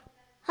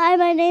Hi,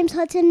 my name's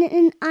Hudson,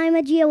 and I'm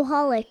a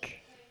geoholic.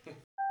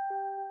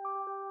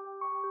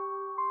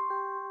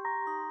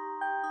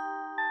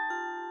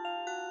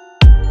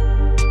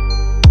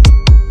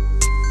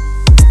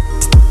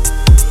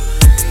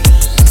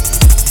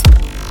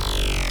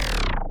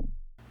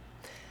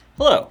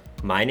 Hello,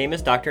 my name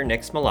is Dr.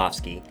 Nick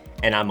Smolowski,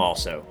 and I'm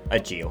also a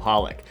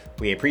geoholic.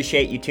 We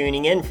appreciate you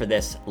tuning in for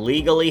this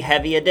legally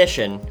heavy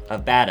edition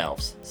of Bad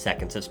Elves,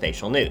 Seconds of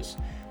Spatial News.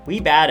 We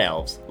Bad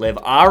Elves live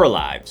our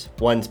lives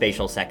one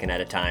spatial second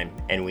at a time,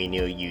 and we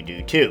know you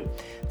do too.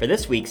 For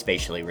this week's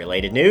spatially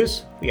related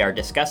news, we are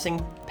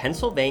discussing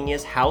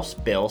Pennsylvania's House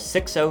Bill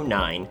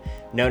 609,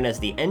 known as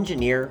the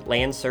Engineer,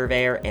 Land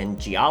Surveyor, and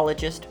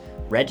Geologist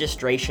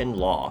Registration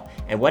Law,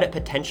 and what it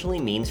potentially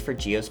means for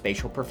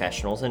geospatial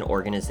professionals and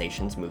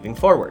organizations moving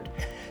forward.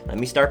 Let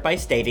me start by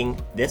stating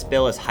this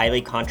bill is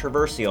highly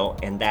controversial,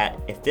 and that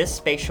if this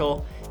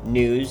spatial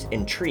news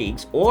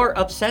intrigues or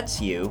upsets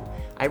you,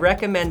 I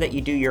recommend that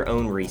you do your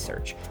own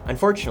research.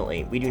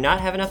 Unfortunately, we do not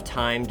have enough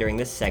time during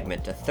this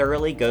segment to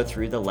thoroughly go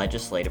through the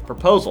legislative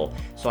proposal,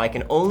 so I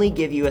can only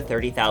give you a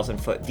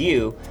 30,000-foot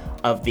view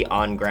of the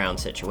on-ground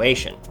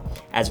situation.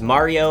 As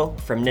Mario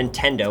from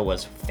Nintendo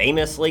was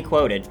famously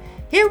quoted,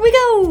 "Here we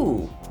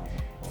go!"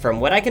 From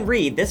what I can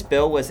read, this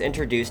bill was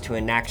introduced to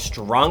enact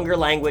stronger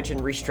language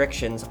and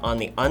restrictions on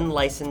the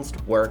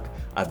unlicensed work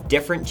of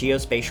different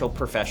geospatial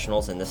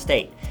professionals in the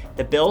state.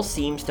 The bill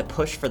seems to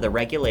push for the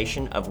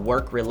regulation of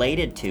work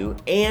related to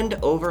and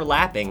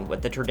overlapping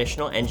with the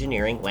traditional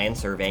engineering, land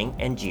surveying,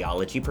 and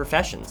geology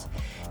professions.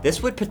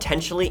 This would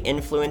potentially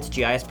influence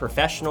GIS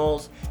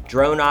professionals,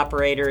 drone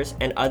operators,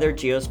 and other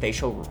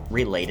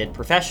geospatial-related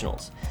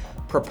professionals.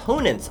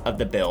 Proponents of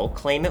the bill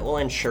claim it will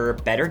ensure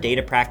better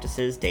data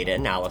practices, data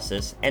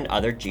analysis, and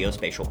other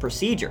geospatial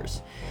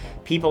procedures.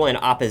 People in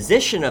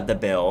opposition of the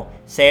bill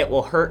say it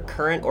will hurt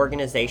current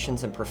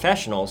organizations and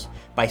professionals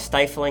by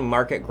stifling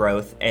market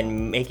growth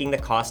and making the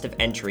cost of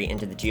entry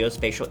into the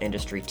geospatial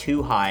industry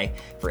too high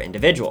for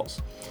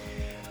individuals.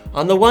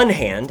 On the one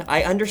hand,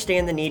 I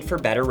understand the need for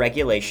better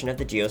regulation of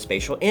the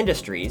geospatial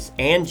industries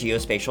and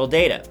geospatial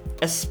data,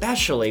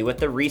 especially with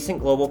the recent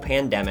global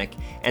pandemic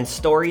and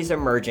stories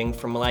emerging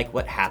from like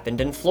what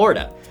happened in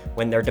Florida,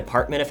 when their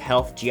Department of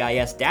Health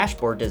GIS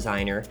dashboard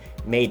designer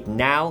made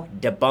now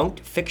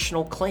debunked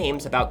fictional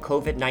claims about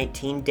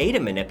COVID-19 data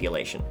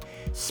manipulation,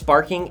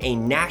 sparking a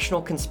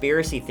national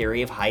conspiracy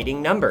theory of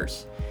hiding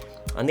numbers.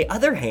 On the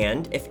other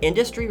hand, if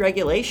industry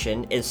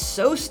regulation is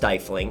so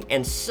stifling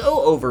and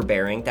so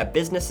overbearing that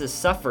businesses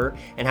suffer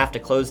and have to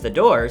close the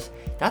doors,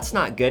 that's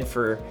not good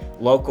for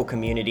local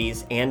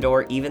communities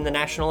and/or even the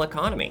national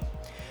economy.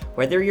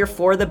 Whether you're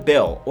for the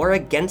bill or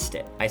against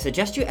it, I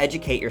suggest you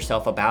educate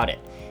yourself about it.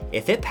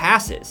 If it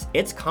passes,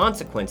 its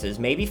consequences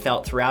may be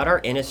felt throughout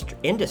our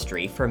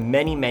industry for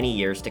many, many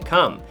years to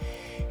come.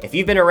 If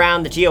you've been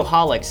around the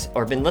geoholics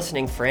or been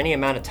listening for any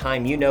amount of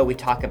time, you know we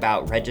talk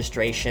about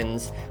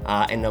registrations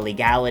and the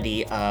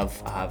legality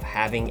of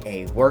having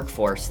a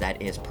workforce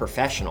that is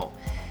professional.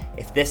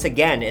 If this,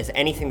 again, is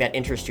anything that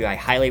interests you, I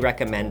highly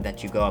recommend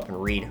that you go up and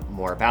read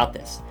more about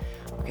this.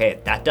 Okay,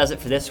 that does it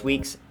for this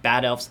week's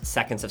Bad Elves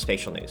Seconds of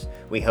Spatial News.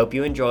 We hope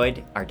you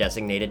enjoyed our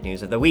designated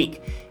news of the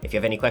week. If you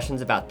have any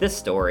questions about this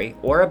story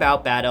or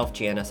about Bad Elf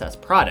GNSS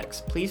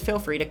products, please feel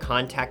free to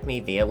contact me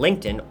via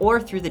LinkedIn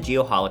or through the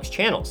Geoholics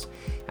channels.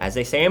 As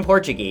they say in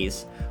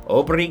Portuguese,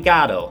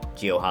 obrigado,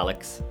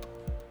 Geoholics.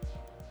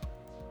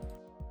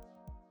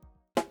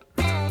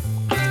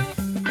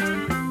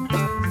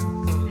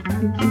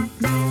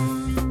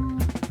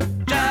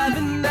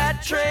 Driving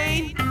that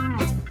train,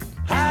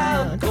 high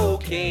on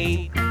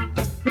cocaine.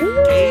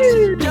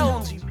 Casey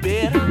Jones, you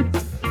better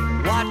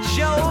watch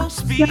your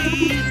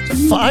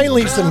speed.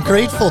 Finally, some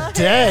Grateful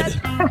Dead.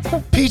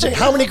 PJ,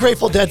 how many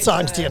Grateful Dead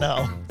songs do you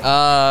know?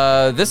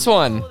 This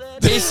one.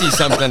 Casey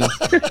something.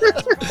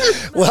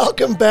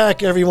 Welcome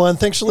back, everyone.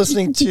 Thanks for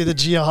listening to the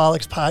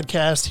Geoholics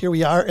podcast. Here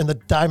we are in the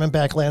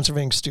Diamondback Land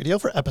Surveying Studio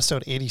for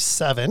episode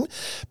 87.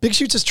 Big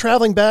Shoots is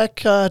traveling back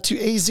to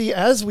AZ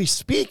as we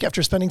speak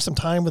after spending some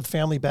time with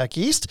family back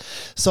east.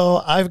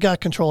 So I've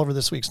got control over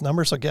this week's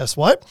number. So guess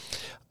what?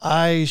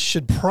 I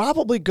should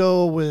probably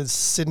go with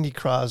Sidney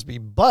Crosby,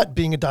 but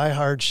being a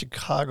diehard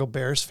Chicago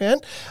Bears fan,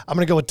 I'm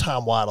going to go with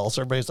Tom Waddle.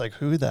 So everybody's like,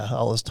 who the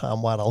hell is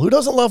Tom Waddle? Who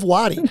doesn't love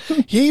Waddy?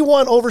 He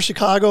won over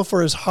Chicago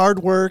for his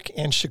hard work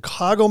and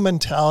Chicago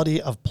mentality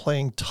of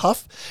playing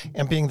tough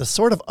and being the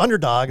sort of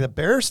underdog that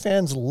Bears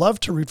fans love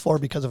to root for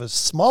because of his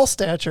small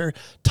stature,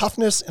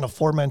 toughness, and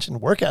aforementioned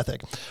work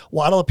ethic.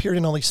 Waddle appeared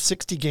in only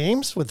 60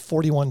 games with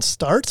 41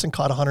 starts and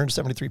caught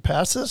 173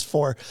 passes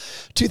for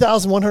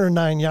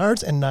 2,109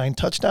 yards and 9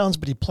 touchdowns,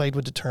 but he played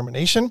with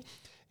determination.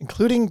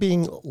 including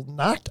being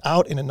knocked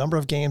out in a number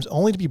of games,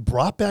 only to be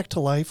brought back to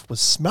life with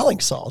smelling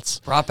salts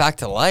Brought back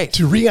to life.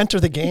 to re-enter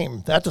the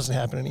game. That doesn't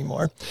happen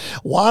anymore.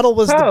 Waddle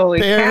was Holy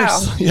the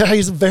Bears. cow. Yeah,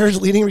 he's the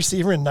Bears' leading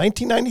receiver in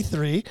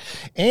 1993,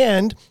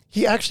 and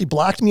he actually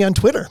blocked me on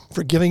Twitter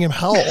for giving him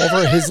hell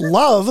over his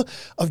love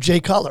of Jay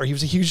Cutler. He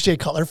was a huge Jay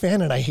Cutler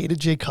fan, and I hated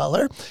Jay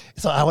Cutler,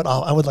 so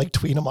I would like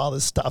tweet him all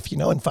this stuff,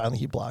 and finally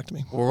he blocked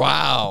me.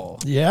 Wow.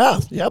 Yeah,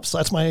 yep. So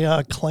that's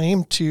my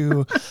claim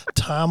to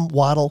Tom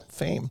Waddle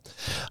fame.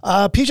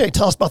 PJ,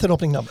 tell us about that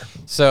opening number.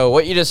 So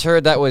what you just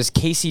heard, that was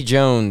Casey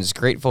Jones,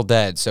 Grateful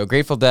Dead. So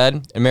Grateful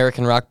Dead,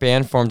 American rock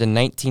band formed in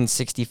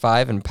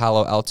 1965 in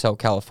Palo Alto,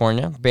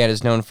 California. The band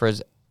is known for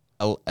its,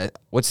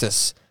 what's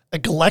this?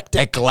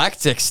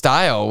 Eclectic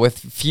style with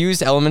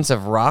fused elements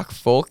of rock,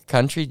 folk,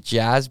 country,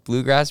 jazz,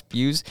 bluegrass,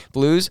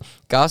 blues,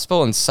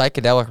 gospel, and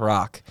psychedelic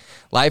rock.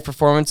 Live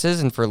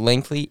performances and for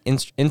lengthy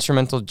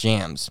instrumental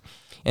jams.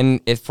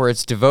 And for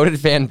its devoted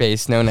fan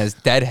base known as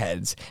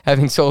Deadheads,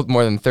 having sold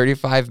more than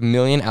 35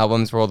 million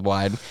albums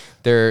worldwide,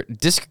 their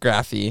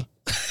discography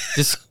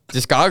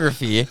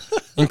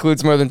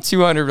includes more than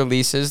 200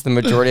 releases, the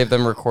majority of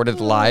them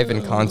recorded live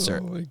in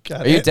concert.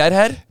 Are you a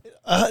Deadhead?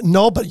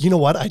 No, but you know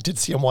what? I did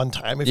see him one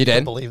time. If you did?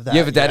 can believe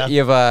that. You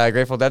have a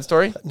Grateful Dead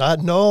story?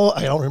 No,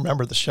 I don't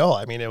remember the show.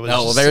 I mean, it was.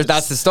 Oh, well,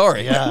 that's the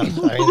story. Yeah,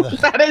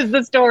 That is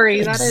the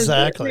story.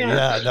 Exactly.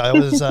 Yeah. No,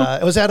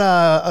 it was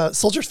at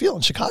Soldiers Field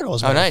in Chicago.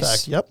 As a matter of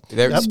nice. fact.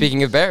 Yep.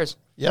 Speaking of Bears.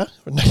 Yeah,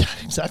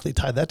 exactly.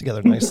 Tied that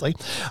together nicely.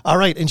 All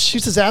right. In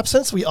Schutz'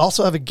 absence, we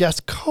also have a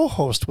guest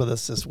co-host with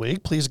us this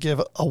week. Please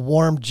give a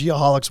warm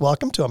Geoholics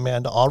welcome to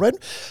Amanda Allred.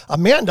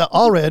 Amanda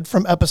Allred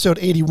from episode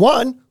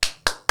 81.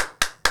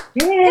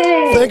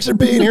 Yay. Thanks for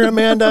being here,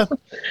 Amanda.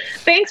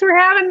 Thanks for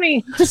having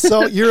me.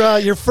 So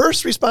your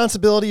first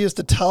responsibility is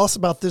to tell us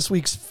about this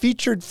week's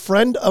featured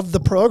friend of the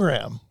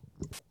program.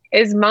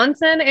 Is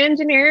Munson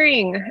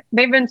Engineering.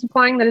 They've been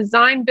supplying the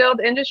design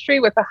build industry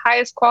with the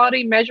highest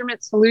quality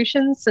measurement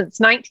solutions since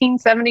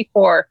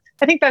 1974.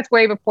 I think that's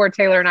way before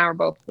Taylor and I were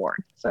both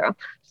born. So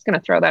just going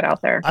to throw that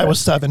out there. I was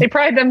 7. They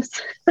pride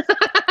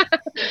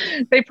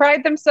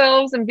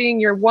themselves in being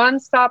your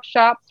one-stop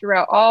shop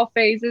throughout all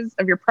phases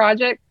of your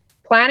project,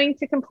 planning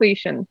to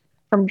completion.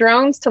 From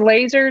drones to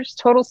lasers,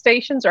 total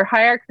stations, or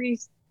high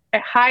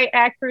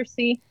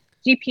accuracy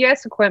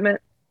GPS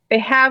equipment, they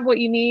have what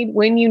you need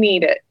when you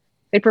need it.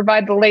 They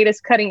provide the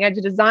latest cutting-edge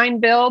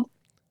design build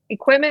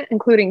equipment,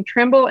 including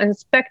Trimble and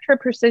Spectra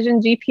Precision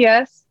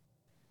GPS,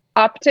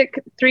 optic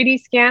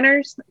 3D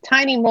scanners,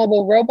 tiny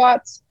mobile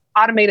robots,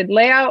 automated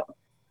layout,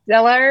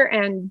 Zeller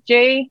and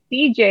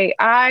DJI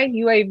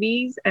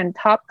UAVs, and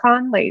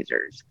Topcon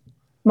lasers.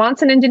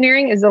 Monson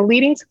Engineering is a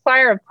leading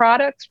supplier of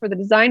products for the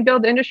design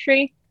build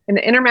industry in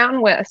the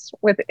Intermountain West,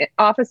 with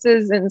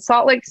offices in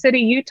Salt Lake City,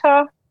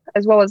 Utah,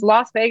 as well as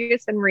Las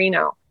Vegas and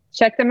Reno.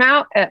 Check them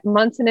out at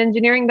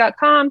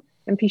munsonengineering.com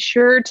and be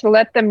sure to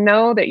let them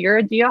know that you're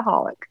a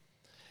geoholic.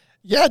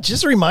 Yeah,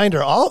 just a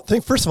reminder.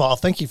 First of all,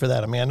 thank you for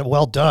that, Amanda.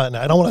 Well done.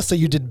 I don't want to say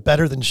you did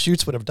better than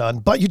Schutz would have done,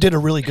 but you did a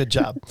really good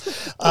job.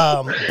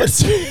 But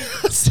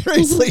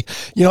seriously,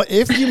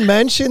 if you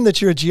mention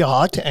that you're a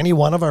geoholic to any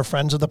one of our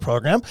friends of the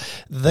program,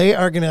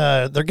 they're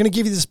gonna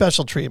give you the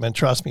special treatment.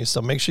 Trust me.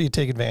 So make sure you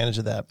take advantage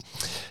of that.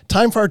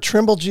 Time for our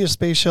Trimble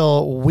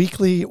Geospatial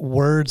Weekly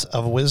Words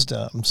of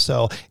Wisdom.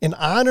 So in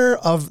honor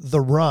of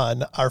the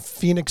run, our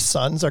Phoenix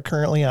Suns are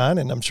currently on,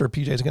 and I'm sure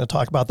PJ is going to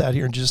talk about that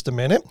here in just a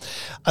minute.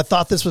 I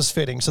thought this was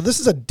fitting. So this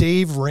is a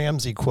Dave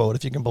Ramsey quote,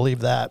 if you can believe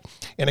that.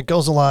 And it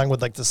goes along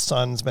with like the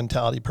Suns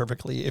mentality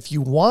perfectly. If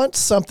you want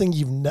something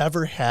you've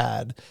never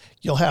had,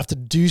 you'll have to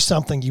do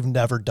something you've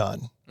never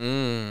done.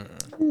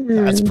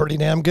 That's pretty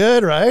damn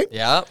good, right?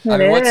 Yeah. I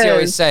mean, what's he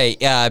always say?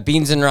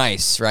 Beans and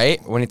rice, right?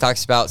 When he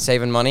talks about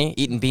saving money,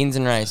 eating beans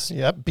and rice.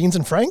 Yep. Beans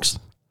and Franks.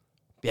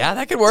 Yeah,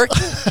 that could work.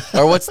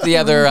 Or what's the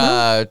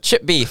other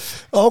chip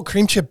beef? Oh,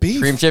 cream chip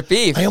beef. Cream chip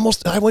beef. I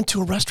went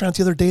to a restaurant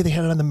the other day. They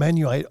had it on the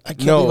menu. I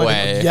can't No believe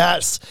way.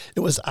 Yes, it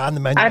was on the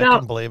menu. I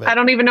couldn't believe it. I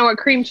don't even know what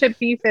cream chip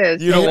beef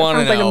is. You don't want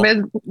to know.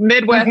 Sounds like a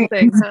Midwest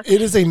thing. Huh?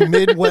 It is a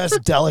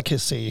Midwest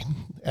delicacy.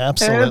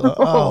 Absolutely.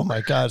 Oh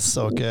my God, it's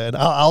so good.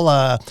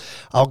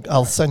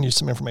 I'll send you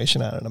some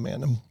information on it,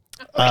 Amanda.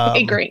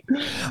 Okay, great.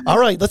 All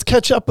right, let's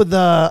catch up with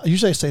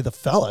usually I say the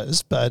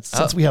fellas, but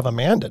since we have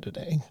Amanda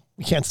today,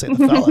 we can't say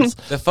the fellas.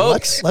 The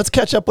folks. Let's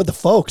catch up with the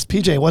folks.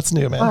 PJ, what's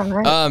new, man? All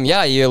right.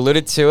 Yeah, you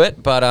alluded to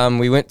it, but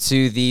we went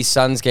to the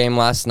Suns game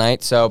last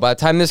night. So by the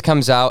time this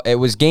comes out, it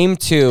was game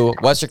 2,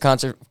 Western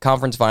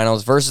Conference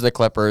Finals versus the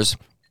Clippers.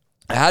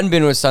 I hadn't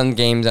been to a Suns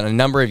games in a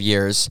number of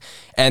years,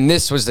 and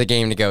this was the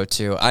game to go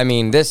to. I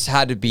mean, this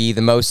had to be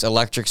the most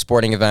electric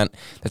sporting event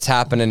that's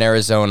happened in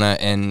Arizona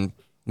in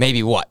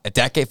maybe a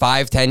decade,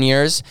 5-10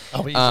 years.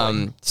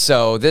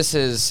 So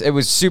it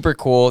was super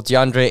cool.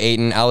 DeAndre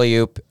Ayton,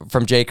 alley-oop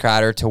from Jay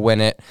Crowder to win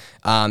it.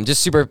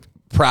 Just super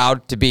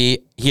proud to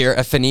be here,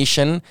 a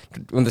Phoenician,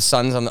 when the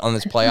Suns on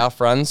this playoff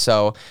run.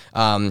 So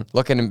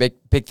looking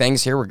at big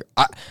things here.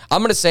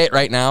 I'm going to say it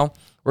right now.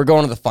 we're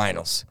going to the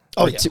finals.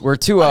 Oh, We're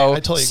 2-0. I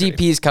totally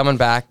agree. CP's coming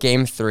back,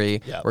 game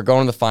 3. Yeah. We're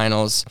going to the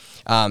finals.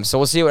 So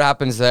we'll see what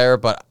happens there.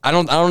 But I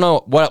don't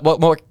know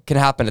what can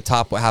happen to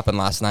top what happened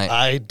last night.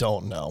 I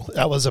don't know.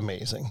 That was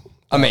amazing.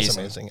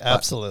 Amazing.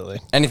 Absolutely.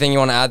 Anything you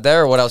want to add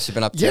there, or what else you've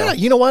been up to? Yeah,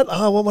 you know what?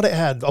 What would I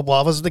add? Well,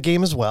 I was at the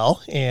game as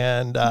well,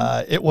 and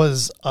it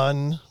was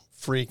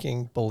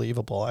unfreaking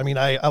believable. I mean,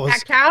 I was.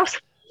 Packed house?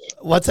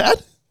 What's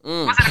that?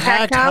 Was it a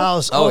packed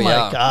house? Oh, my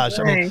yeah. gosh.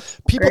 I mean,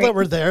 Nice. people Great. that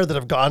were there that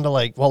have gone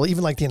to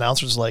even like the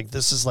announcers, like,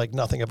 this is like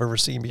nothing I've ever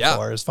seen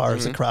before Yeah. as far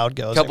as the crowd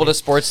goes. A couple I mean, of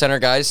Sports Center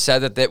guys said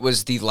that it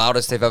was the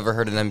loudest they've ever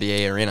heard an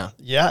NBA arena.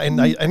 yeah, and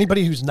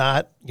anybody who's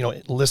not,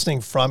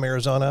 listening from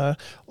Arizona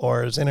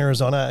or is in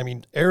Arizona, I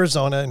mean,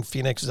 Arizona and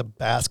Phoenix is a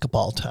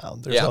basketball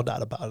town. There's Yeah. no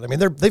doubt about it. I mean,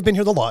 they've been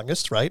here the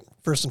longest, right?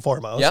 First and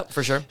foremost. Yep,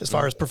 for sure. As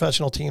far as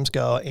professional teams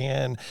go,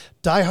 and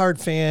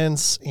diehard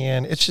fans,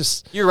 and it's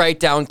just You're right,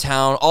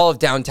 downtown. All of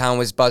downtown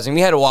was buzzing.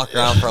 We had to walk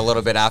around for a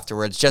little bit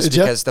afterwards just Did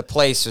ya? because the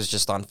place was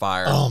just on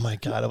fire. oh my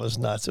god, it was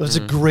nuts. It was a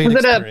great Was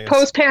it a experience.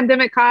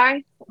 post-pandemic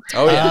high?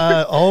 Oh,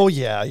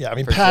 yeah. Yeah. I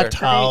mean, For packed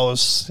sure.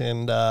 house,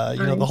 and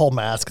the whole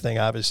mask thing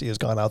obviously has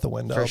gone out the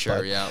window. For sure,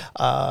 but,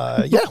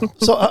 yeah. yeah.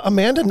 So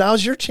Amanda,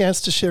 now's your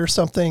chance to share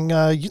something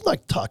you'd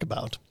like to talk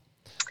about.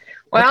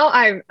 Well,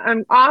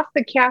 I'm off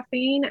the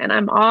caffeine and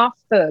I'm off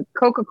the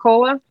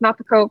Coca-Cola, not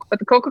the Coke, but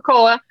the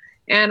Coca-Cola.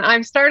 And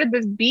I've started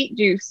this beet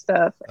juice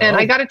stuff. And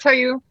I got to tell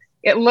you,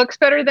 it looks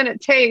better than it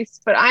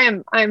tastes, but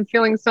I'm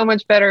feeling so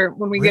much better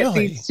when we get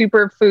Really? these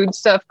superfood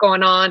stuff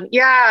going on.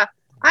 Yeah.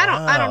 I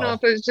don't know Wow.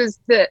 if it was just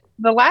that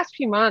the last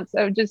few months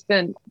I've just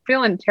been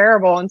feeling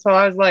terrible. And so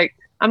I was like,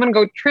 I'm going to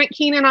go Trent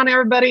Keenan on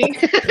everybody.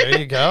 There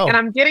you go. And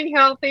I'm getting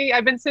healthy.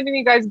 I've been sending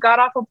you guys god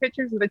awful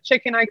pictures of the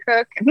chicken I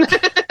cook.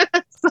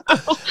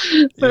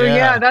 so Yeah.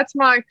 yeah, that's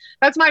my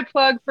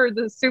plug for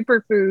the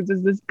superfoods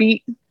is this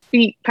beet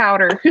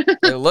powder.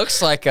 It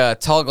looks like a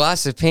tall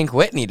glass of Pink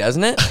Whitney,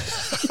 doesn't it?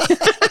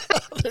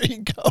 There you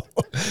go.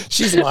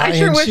 She's lying.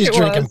 sure wish She's it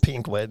drinking was.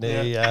 Pink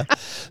Whitney. Yeah.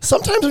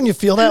 Sometimes when you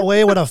feel that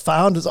way, what I've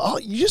found is,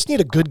 you just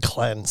need a good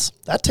cleanse.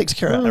 That takes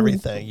care of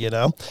everything,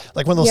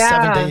 Like one of those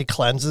Yeah. 7-day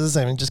cleanses.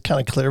 I mean, just kind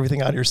of clear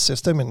everything out of your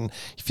system and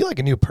you feel like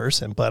a new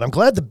person. But I'm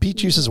glad the beet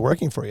juice is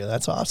working for you.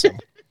 That's awesome.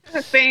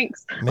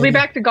 Thanks. I'll Maybe- be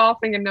back to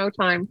golfing in no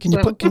time. Can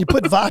you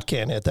put vodka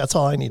in it? That's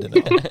all I need to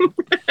know.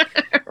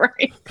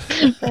 right.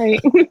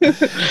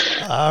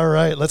 All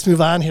right, let's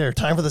move on here.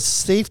 Time for the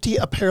safety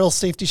apparel,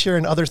 safety share,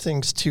 and other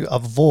things to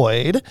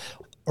avoid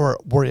or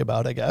worry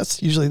about, I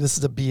guess. Usually this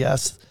is a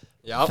BS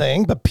Yep.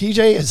 thing, but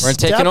PJ is We're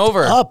taking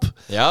over. up.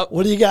 Yep.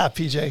 What do you got,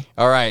 PJ?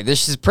 All right,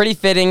 this is pretty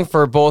fitting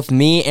for both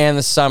me and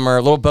the summer.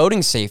 A little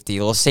boating safety,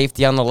 a little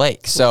safety on the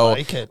lake. So,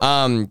 Like it.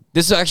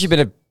 this has actually been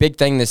a big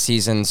thing this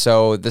season.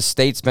 So the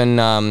state's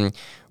been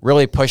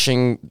really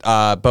pushing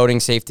boating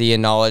safety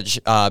and knowledge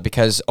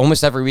because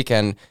almost every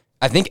weekend,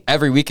 I think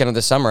every weekend of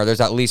the summer,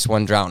 there's at least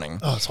one drowning.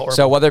 Oh, it's horrible.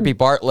 So whether it be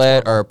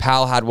Bartlett or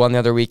Powell had one the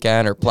other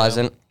weekend or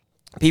Pleasant,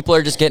 people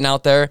are just getting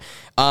out there.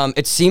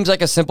 It seems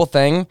like a simple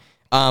thing.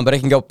 But it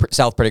can go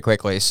south pretty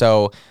quickly.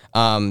 So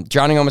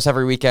drowning almost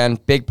every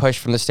weekend, big push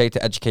from the state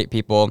to educate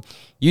people.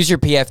 Use your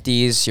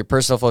PFDs, your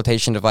personal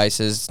flotation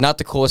devices. It's not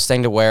the coolest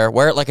thing to wear.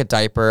 Wear it like a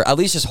diaper. At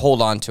least just hold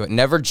on to it.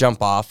 Never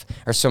jump off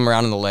or swim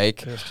around in the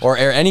lake or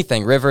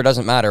anything. River,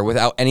 doesn't matter.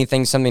 Without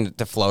anything, something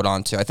to float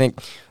onto. I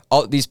think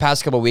all these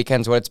past couple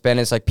weekends, what it's been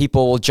is like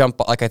people will jump.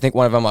 Like I think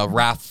one of them, a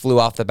raft flew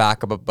off the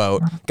back of a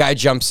boat. Guy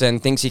jumps in,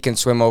 thinks he can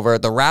swim over.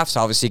 The raft's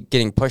obviously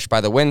getting pushed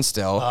by the wind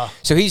still,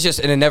 so he's just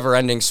in a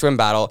never-ending swim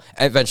battle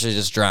and eventually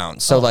just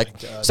drowns. So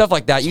stuff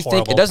like that. You think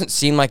horrible. it doesn't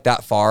seem like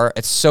that far.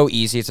 It's so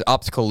easy. It's an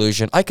optical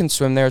illusion. I can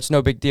swim there. It's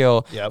no big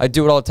deal. Yep. I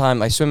do it all the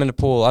time. I swim in the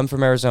pool. I'm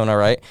from Arizona,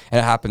 right? And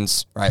it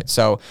happens, right?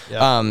 So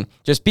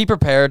just be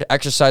prepared.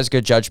 Exercise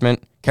good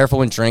judgment. Careful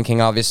when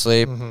drinking,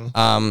 obviously.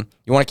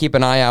 You want to keep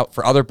an eye out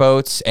for other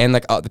boats and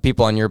like the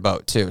people on your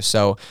boat too.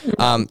 So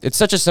it's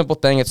such a simple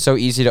thing. It's so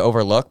easy to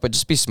overlook, but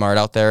just be smart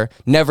out there.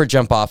 Never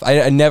jump off.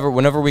 I never,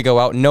 whenever we go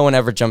out, no one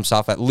ever jumps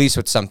off at least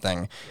with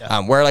something.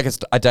 Wear it like it's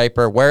a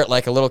diaper. Wear it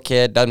like a little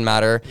kid. Doesn't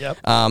matter. Yep.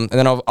 And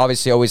then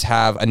obviously always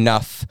have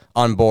enough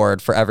on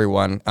board for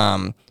everyone.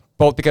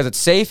 Both because it's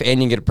safe and you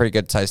can get a pretty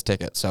good sized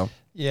ticket. So.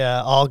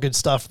 Yeah, all good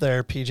stuff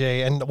there,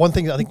 PJ. And one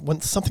thing I think when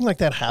something like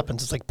that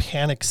happens, it's like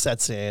panic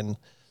sets in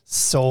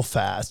so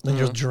fast. And then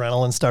your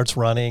adrenaline starts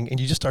running and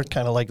you just start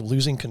kind of like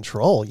losing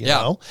control, you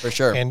know? For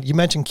sure. And you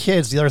mentioned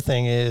kids. The other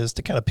thing is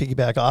to kind of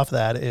piggyback off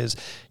that is,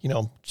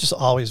 just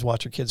always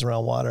watch your kids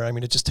around water. I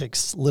mean, it just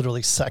takes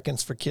literally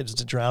seconds for kids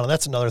to drown. And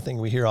that's another thing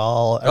we hear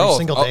every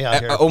single day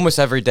out here. Almost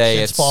every day.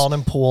 Kids It's falling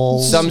in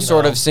pools. some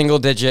sort of single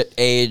digit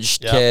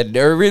aged kid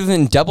or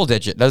even double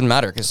digit. Doesn't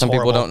matter because some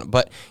people horrible. don't.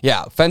 But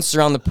yeah, fences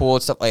around the pool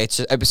and stuff like it's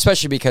just,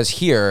 especially because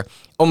here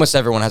almost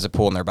everyone has a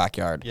pool in their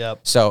backyard. Yep.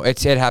 So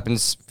it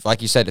happens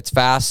like you said. It's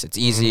fast. It's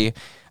easy.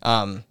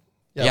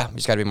 Yeah, you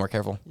just got to be more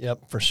careful.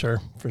 Yep, for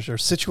sure.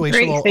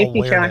 Situational safety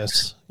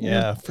awareness.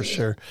 Yeah, for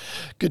sure.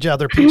 Good job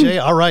there,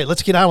 PJ. All right,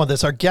 let's get on with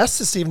this. Our guest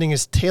this evening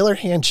is Taylor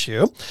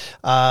Handschuh.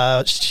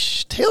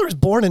 Taylor was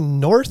born in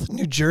North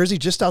New Jersey,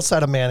 just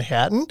outside of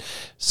Manhattan.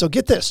 So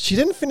get this, she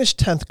didn't finish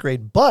 10th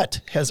grade,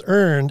 but has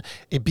earned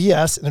a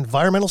BS in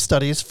environmental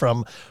studies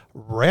from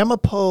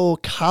Ramapo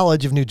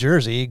College of New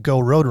Jersey, go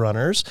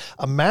Roadrunners,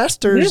 a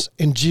master's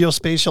in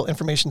geospatial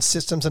information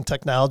systems and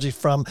technology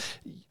from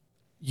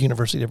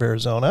University of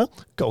Arizona,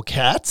 go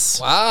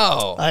Cats.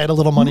 Wow. I had a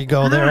little money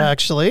go there,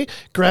 actually.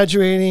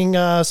 Graduating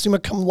summa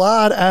cum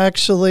laude,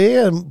 actually,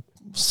 and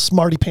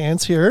smarty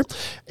pants here,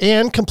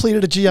 and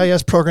completed a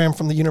GIS program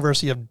from the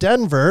University of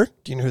Denver.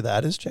 Do you know who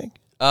that is, Jake?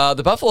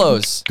 The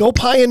Buffaloes. Go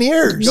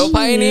Pioneers. Go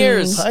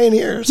Pioneers.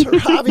 Pioneers. Her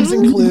hobbies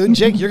include,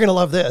 Jake, you're going to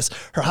love this.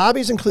 Her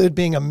hobbies include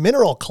being a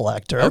mineral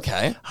collector,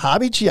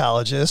 hobby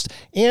geologist,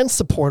 and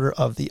supporter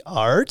of the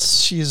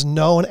arts. She is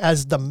known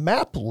as the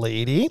Map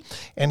Lady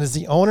and is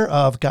the owner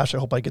of, gosh, I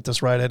hope I get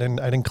this right. I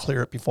didn't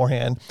clear it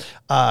beforehand.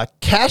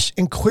 Cash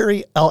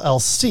Inquiry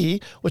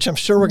LLC, which I'm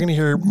sure we're going to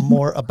hear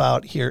more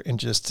about here in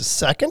just a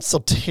second. So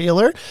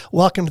Taylor,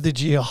 welcome to the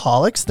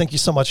Geoholics. Thank you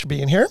so much for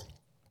being here.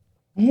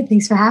 Hey,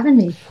 thanks for having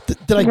me.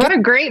 What a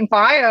great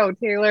bio,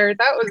 Taylor.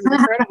 That was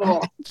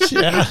incredible.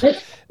 Yeah,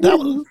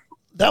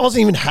 that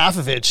wasn't even half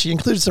of it. She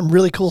included some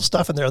really cool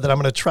stuff in there that I'm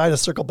going to try to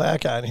circle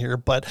back on here.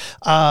 But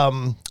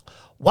wow.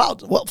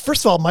 Well,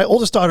 first of all, my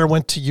oldest daughter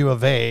went to U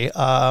of A.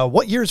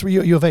 What years were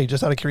you at U of A,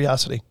 just out of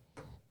curiosity?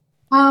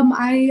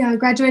 I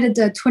graduated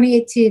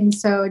 2018,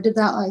 so I did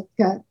that like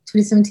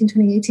 2017,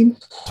 2018.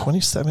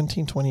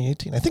 2017,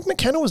 2018. I think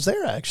McKenna was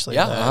there, actually.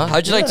 Yeah.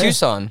 How'd you like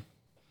Tucson?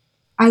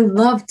 I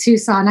love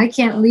Tucson. I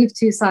can't leave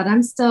Tucson.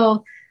 I'm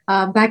still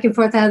back and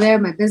forth out of there.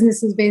 My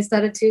business is based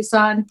out of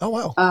Tucson. Oh,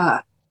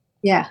 wow.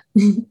 Yeah.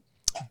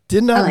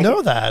 Did not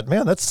know that.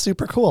 Man, that's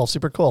super cool.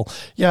 Super cool.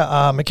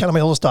 Yeah, McKenna,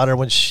 my oldest daughter,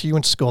 when she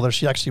went to school there,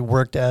 she actually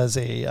worked as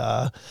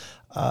a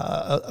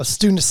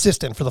student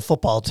assistant for the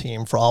football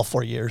team for all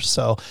 4 years.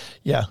 So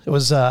yeah, it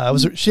was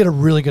she had a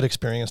really good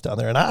experience down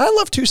there. And I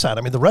love Tucson.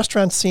 I mean, the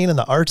restaurant scene and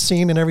the art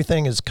scene and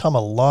everything has come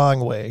a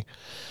long way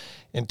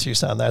in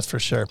Tucson, that's for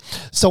sure.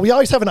 So we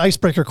always have an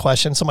icebreaker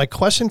question. So my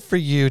question for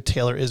you,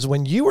 Taylor, is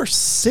when you were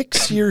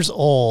 6 years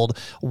old,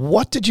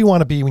 what did you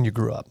want to be when you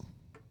grew up?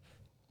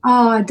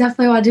 Oh, I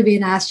definitely wanted to be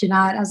an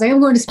astronaut. I was like,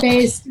 I'm going to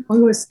space. I'm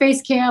going to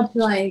space camp.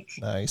 Like,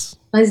 nice.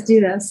 Let's do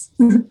this.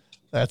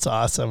 That's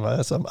awesome.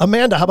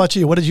 Amanda, how about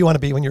you? What did you want to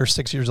be when you were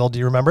 6 years old? Do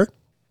you remember?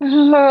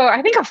 Oh,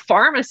 I think a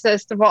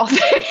pharmacist of all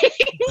things.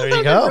 There you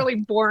That's go. a really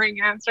boring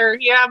answer.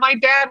 Yeah, my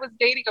dad was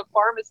dating a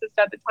pharmacist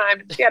at the time,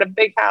 and she had a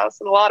big house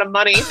and a lot of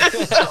money. So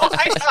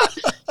I thought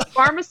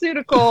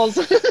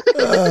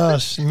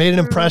pharmaceuticals. She made an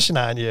impression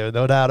on you,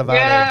 no doubt about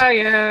it.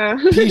 Yeah.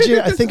 PJ,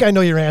 I think I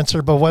know your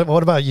answer, but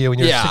what about you when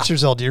you were 6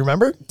 years old? Do you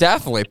remember?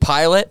 Definitely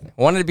pilot.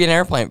 Wanted to be an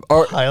airplane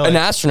or an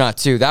astronaut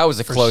too. That was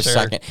a close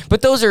second.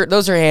 But those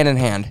are hand in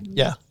hand.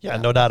 Yeah,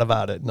 no doubt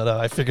about it. No,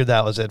 I figured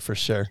that was it for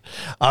sure.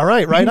 All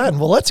right, right on.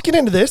 Well, let's get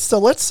into this. So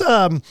let's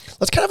kind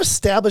of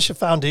establish a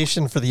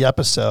foundation for the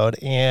episode,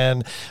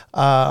 and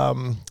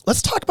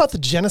let's talk about the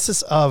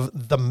genesis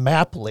of the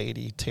Map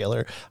Lady,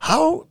 Taylor.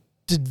 How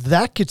did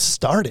that get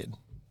started?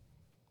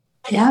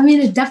 Yeah, I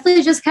mean, it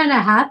definitely just kind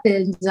of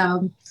happened.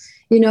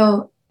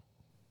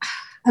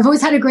 I've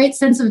always had a great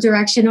sense of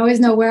direction, always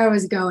know where I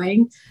was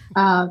going.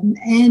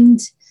 And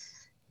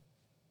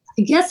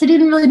I guess I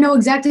didn't really know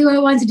exactly what I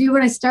wanted to do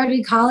when I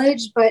started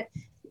college, but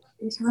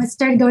I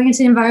started going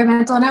into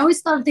environmental, and I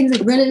always thought of things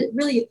like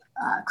really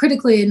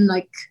critically and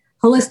like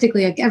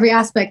holistically, like every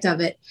aspect of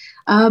it.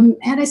 And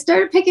I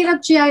started picking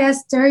up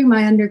GIS during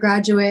my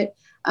undergraduate.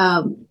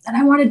 And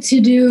I wanted to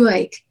do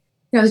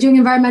I was doing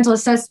environmental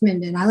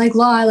assessment, and I like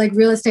law, I like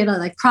real estate, I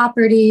like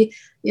property,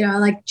 I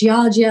like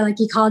geology, I like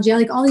ecology, I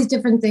like all these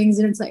different things.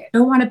 And it's like, I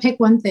don't want to pick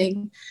one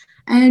thing.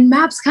 And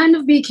maps kind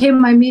of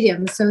became my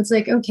medium. So it's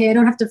like, okay, I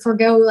don't have to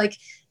forego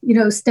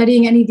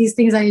studying any of these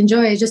things I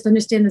enjoy. I just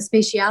understand the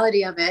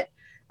spatiality of it.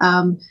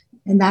 And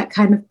that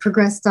kind of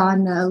progressed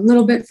on a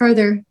little bit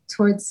further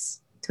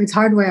towards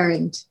hardware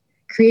and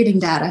creating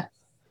data.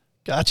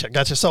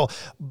 Gotcha. So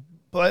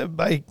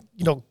by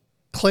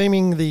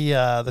claiming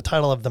the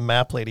title of the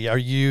Map Lady, are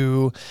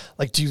you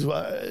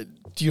do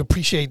you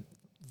appreciate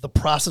the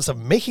process of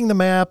making the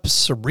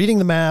maps or reading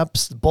the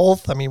maps,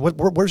 both? I mean,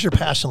 where's your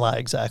passion lie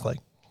exactly?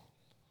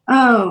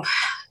 Oh,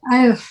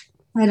 I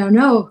don't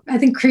know. I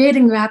think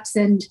creating maps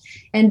and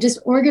just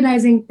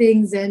organizing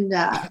things and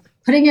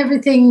putting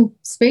everything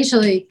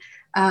spatially.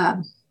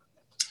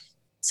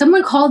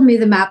 Someone called me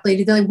the Map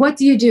Lady. They're like, what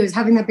do you do? Is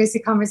having that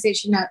basic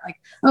conversation at like,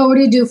 oh, what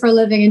do you do for a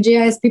living? And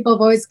GIS people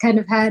have always kind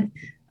of had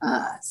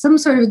some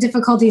sort of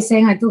difficulty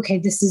saying like, okay,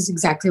 this is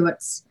exactly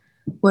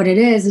what it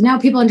is. And now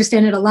people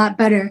understand it a lot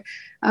better.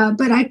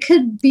 But I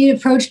could be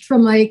approached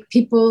from like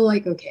people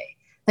like, okay,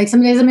 like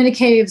some days I'm in a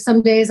cave,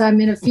 some days I'm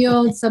in a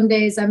field, some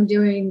days I'm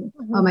doing,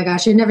 oh my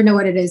gosh, I never know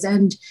what it is.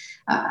 And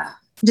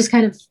just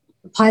kind of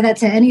apply that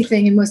to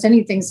anything and most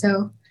anything.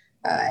 So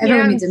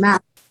everyone needs a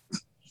map.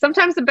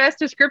 Sometimes the best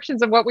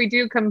descriptions of what we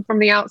do come from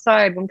the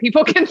outside when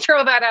people can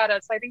throw that at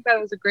us. I think that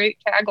was a great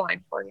tagline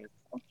for you.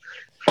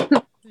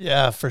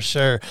 Yeah, for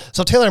sure.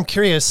 So Taylor, I'm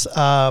curious,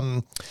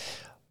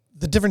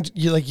 the different,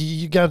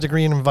 you got a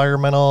degree in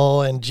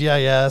environmental and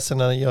GIS,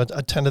 and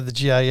attended the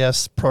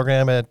GIS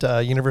program at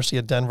University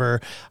of Denver.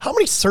 How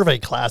many survey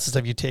classes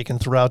have you taken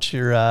throughout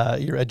your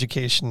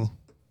education?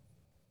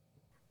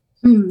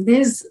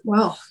 The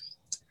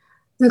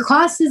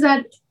classes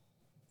that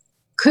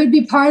could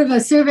be part of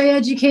a survey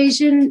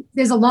education,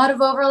 there's a lot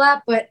of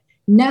overlap, but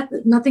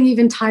nothing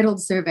even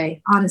titled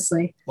survey,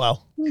 honestly.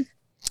 Wow.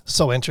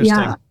 So interesting.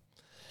 Yeah.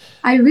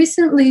 I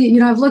recently,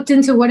 I've looked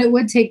into what it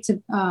would take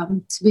to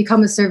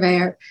become a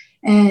surveyor,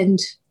 and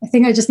I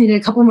think I just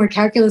needed a couple more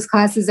calculus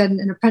classes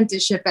and an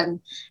apprenticeship and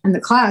the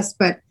class.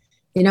 But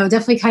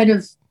definitely kind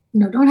of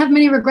don't have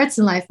many regrets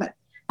in life. But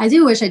I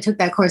do wish I took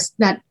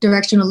that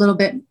direction a little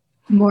bit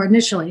more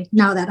initially.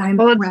 Now that I'm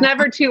it's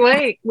never too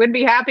late. We'd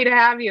be happy to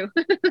have you.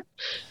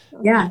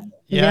 Yeah.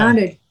 Yeah.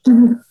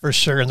 For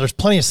sure. And there's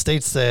plenty of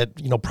states that,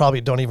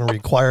 probably don't even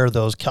require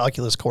those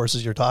calculus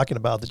courses you're talking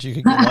about that you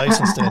could get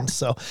licensed in.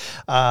 So,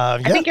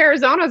 I think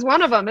Arizona's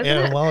one of them,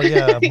 isn't it? Well,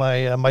 yeah.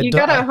 My you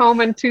got a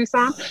home in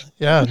Tucson?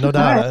 Yeah, no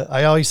doubt.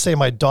 I always say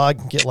my dog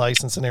can get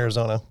licensed in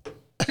Arizona.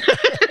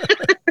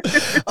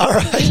 All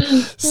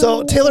right.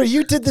 So Taylor,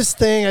 you did this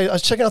thing. I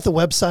was checking out the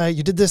website.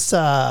 You did this,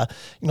 the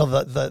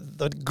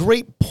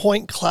Great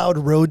Point Cloud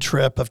road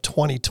trip of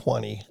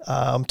 2020.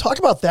 Talk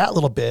about that a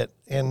little bit,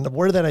 and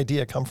where did that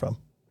idea come from?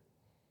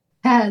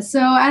 So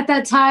at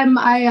that time,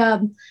 I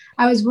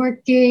was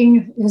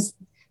working. It was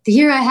the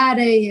year I had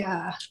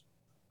a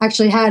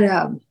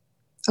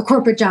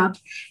corporate job,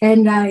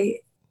 and I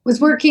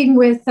was working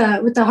with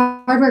the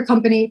hardware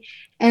company,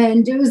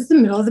 and it was the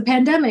middle of the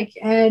pandemic,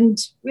 and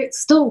we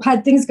still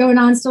had things going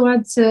on. Still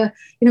wanted to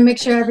make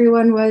sure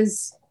everyone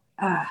was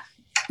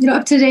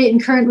up to date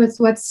and current with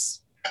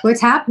what's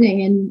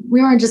happening, and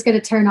we weren't just going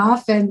to turn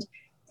off. And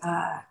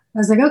I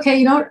was like,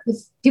 okay, if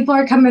people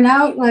are coming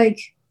out,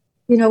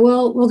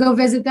 we'll go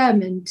visit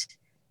them. And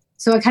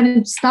so I kind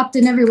of stopped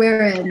in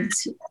everywhere, and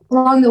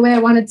along the way, I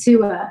wanted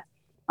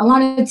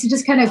to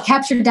just kind of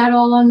capture data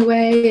all along the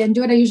way and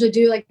do what I usually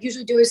do.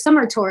 Usually do a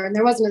summer tour, and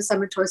there wasn't a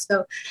summer tour,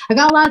 so I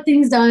got a lot of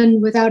things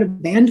done without a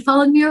band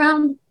following me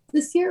around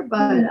this year.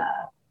 But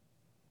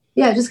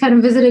just kind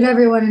of visited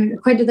everyone and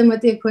acquainted them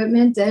with the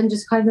equipment, and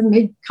just kind of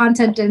made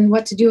content and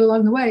what to do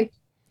along the way.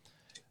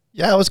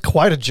 Yeah, it was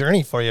quite a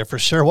journey for you, for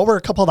sure. What were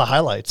a couple of the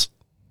highlights?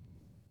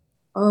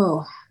 Oh,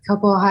 a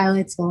couple of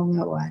highlights along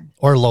that one.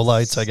 Or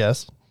lowlights, I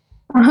guess.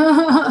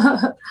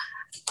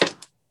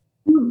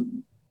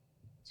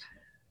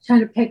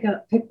 Trying to pick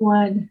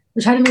one.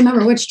 I'm trying to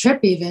remember which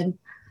trip even.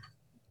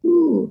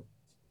 Ooh.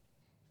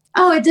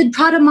 Oh, I did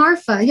Prada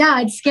Marfa. Yeah,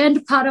 I'd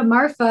scanned Prada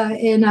Marfa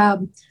in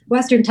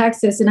Western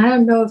Texas, and I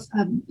don't know if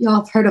y'all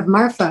have heard of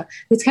Marfa.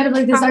 It's kind of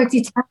like this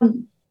artsy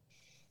town.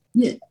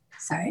 Yeah,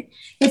 sorry.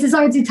 It's this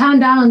artsy town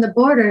down on the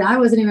border. I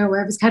wasn't even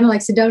aware. It was kind of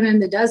like Sedona in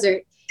the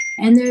desert.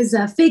 And there's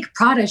a fake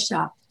Prada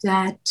shop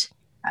that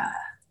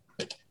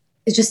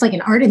is just like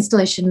an art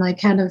installation,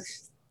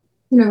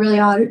 really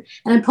odd.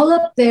 And I pull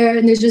up there,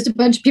 and there's just a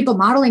bunch of people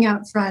modeling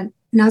out front.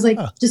 And I was like,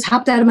 just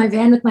hopped out of my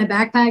van with my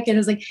backpack, and I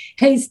was like,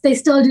 hey, they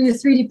still do a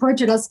 3D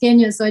portrait. I'll scan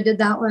you. So I did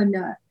that one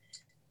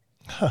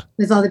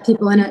with all the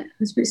people in it. It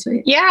was pretty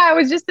sweet. Yeah, I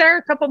was just there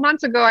a couple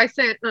months ago. I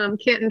sent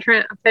Kent and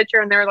Trent a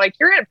picture, and they were like,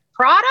 you're at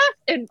Prada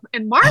in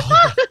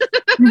Marfa?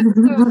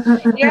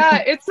 So,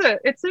 yeah,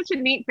 it's such a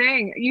neat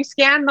thing. You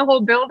scanned the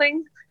whole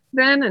building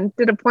then and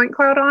did a point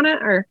cloud on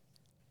it, or?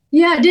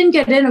 Yeah, I didn't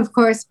get in, of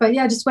course, but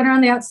yeah, just went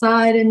around the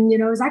outside, and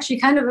it was actually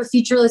kind of a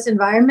featureless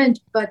environment,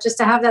 but just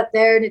to have that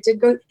there, and it did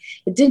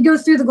go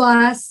through the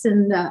glass,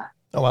 and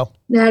oh wow,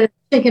 they had it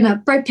taken a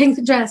bright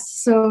pink dress,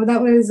 so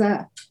that was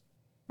a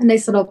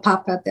nice little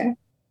pop out there.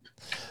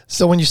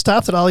 So when you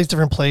stopped at all these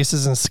different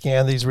places and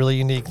scanned these really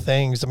unique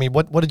things, I mean,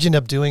 what did you end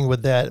up doing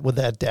with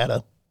that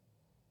data?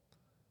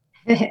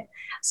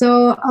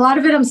 So a lot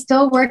of it I'm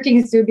still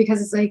working through,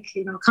 because it's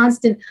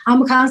constant.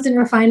 I'm a constant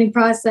refining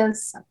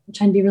process. I'm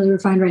trying to be really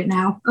refined right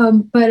now.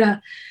 But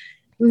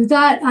with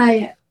that,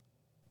 I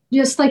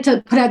just like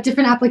to put out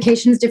different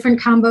applications,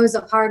 different combos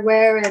of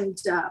hardware, and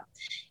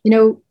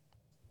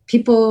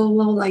people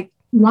will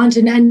want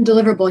an end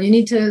deliverable. You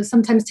need to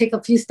sometimes take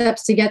a few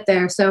steps to get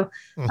there. So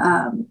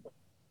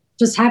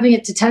just having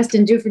it to test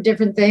and do for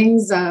different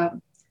things.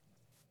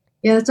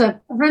 I've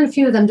run a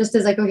few of them just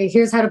as okay,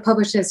 here's how to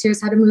publish this. Here's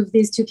how to move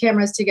these two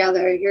cameras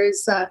together.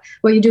 Here's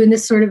what you do in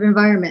this sort of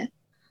environment.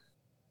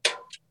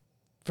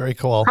 Very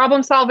cool.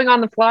 Problem solving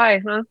on the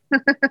fly, huh?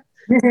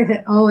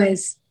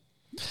 Always.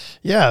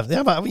 Yeah.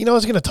 But, I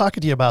was going to talk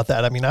to you about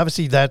that. I mean,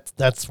 obviously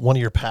that's one of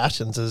your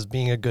passions, is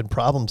being a good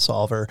problem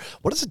solver.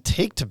 What does it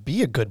take to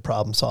be a good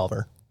problem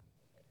solver?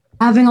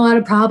 Having a lot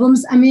of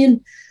problems. I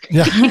mean,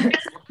 yeah.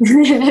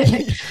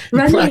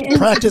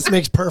 Practice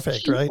makes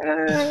perfect, right?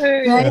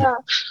 Yeah.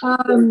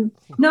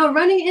 No,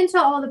 running into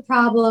all the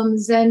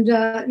problems, and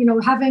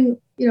having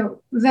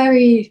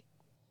very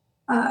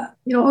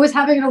always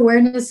having an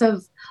awareness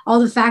of all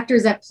the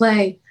factors at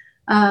play.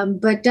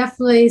 But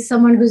definitely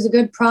someone who's a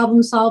good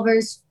problem solver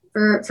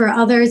for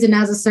others and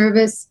as a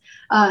service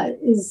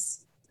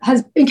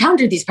has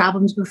encountered these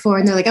problems before,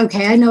 and they're like,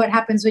 okay, I know what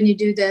happens when you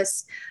do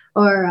this,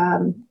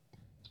 or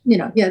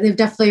they've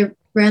definitely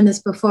ran this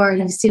before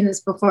and have seen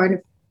this before. And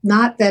if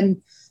not,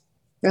 then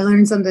they're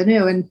learning something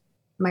new and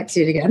might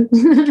see it again.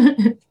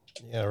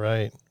 Yeah,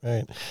 right.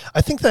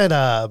 I think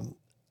that,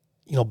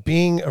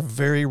 being a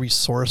very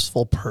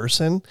resourceful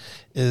person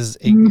is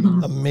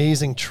an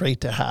amazing trait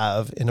to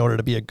have in order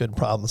to be a good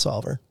problem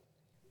solver.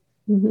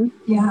 Mm-hmm.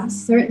 Yeah,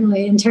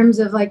 certainly. In terms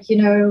of like,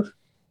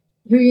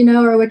 who you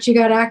know or what you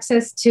got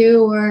access to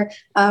or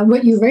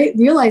what you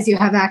realize you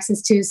have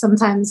access to.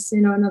 Sometimes,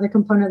 another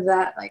component of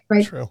that, like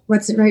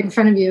what's right in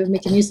front of you,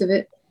 making use of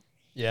it.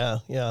 Yeah.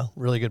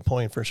 Really good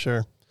point for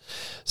sure.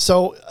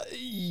 So,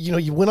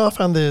 you went off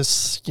on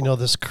this,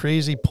 this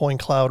crazy Point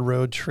Cloud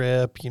road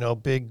trip,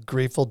 big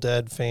Grateful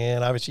Dead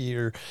fan. Obviously,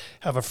 you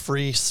have a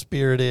free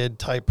spirited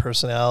type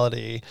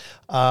personality.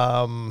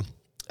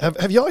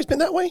 Have you always been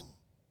that way?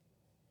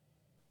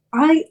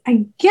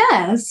 I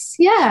guess.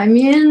 Yeah. I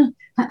mean,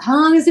 how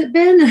long has it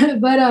been?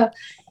 But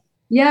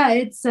yeah,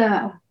 it's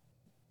I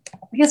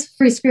guess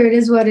free spirit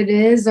is what it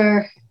is,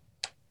 or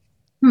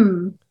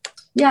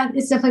yeah,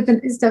 it's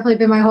definitely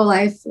been my whole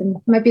life and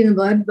might be in the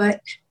blood,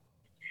 but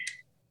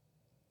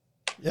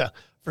yeah,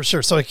 for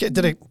sure. So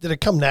did it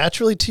come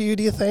naturally to you,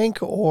 do you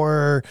think,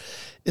 or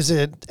is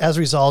it as a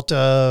result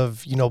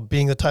of,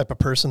 being the type of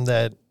person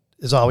that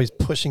is always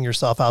pushing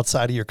yourself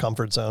outside of your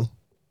comfort zone?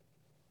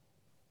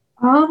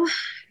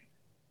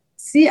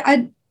 See,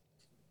 I'd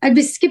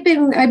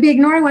be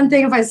ignoring one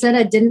thing if I said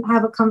I didn't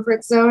have a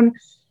comfort zone.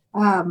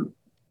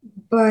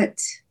 But,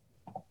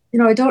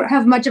 I don't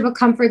have much of a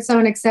comfort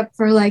zone except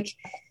for like,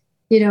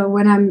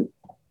 when I'm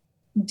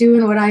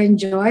doing what I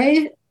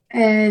enjoy,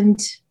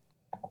 and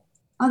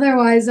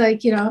otherwise,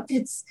 like,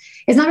 it's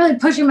not really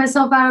pushing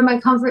myself out of my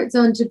comfort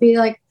zone to be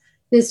like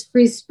this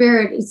free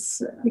spirit.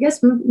 I guess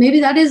maybe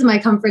that is my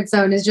comfort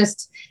zone, is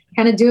just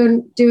kind of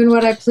doing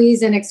what I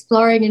please and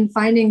exploring and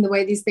finding the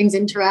way these things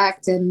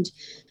interact and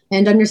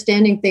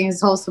understanding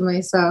things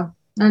wholesomely. So I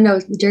don't know,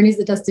 the journey's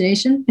the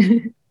destination.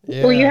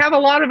 Yeah. Well, you have a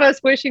lot of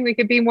us wishing we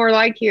could be more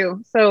like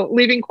you. So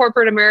leaving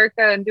corporate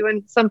America and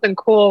doing something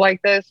cool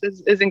like this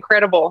is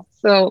incredible.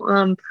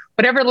 So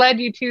whatever led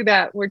you to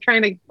that, we're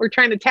trying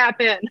to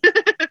tap in.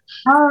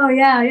 Oh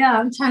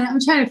yeah. I'm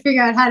trying to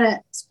figure out how to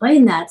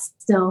explain that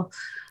still.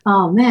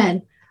 Oh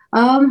man.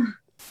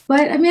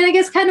 But I mean, I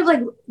guess kind of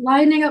like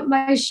lining up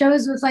my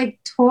shows with like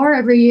tour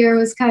every year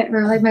was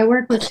or like my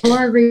work with tour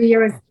every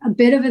year was a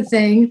bit of a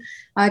thing,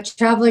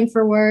 traveling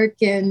for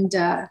work. And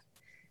I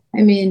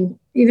mean,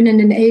 even in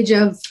an age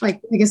of like,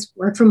 I guess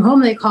work from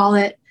home, they call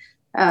it,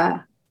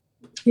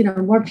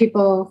 more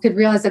people could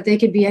realize that they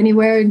could be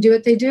anywhere and do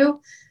what they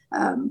do.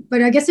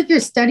 But I guess if you're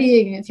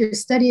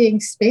studying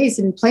space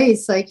and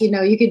place, like,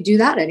 you could do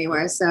that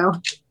anywhere. So.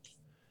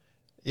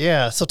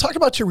 Yeah. So talk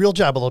about your real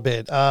job a little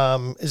bit.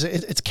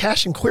 It's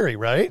cash and query,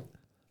 right?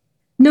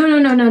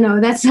 No.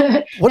 That's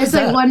what is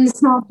like that? One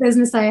small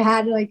business I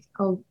had like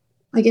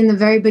in the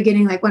very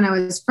beginning, like when I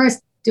was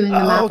first doing the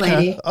Map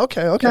Lady.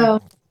 Okay.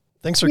 So,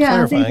 thanks for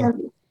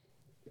clarifying.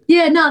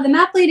 No, the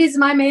Map Lady is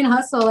my main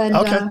hustle, and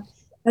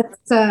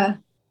that's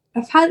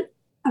I've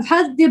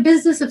had the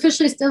business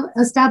officially still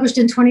established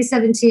in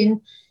 2017,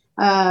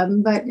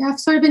 but I've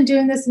sort of been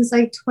doing this since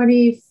like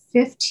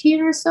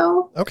 2015 or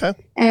so. Okay.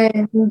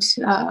 And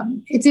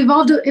it's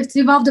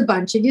evolved a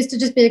bunch. It used to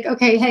just be like,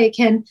 okay, hey,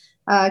 can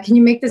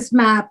you make this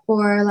map,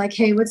 or like,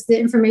 hey, what's the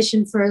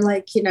information for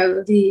like,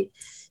 the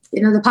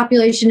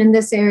population in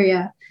this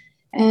area?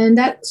 And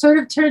that sort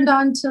of turned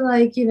on to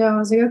like, I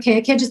was like, okay,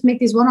 I can't just make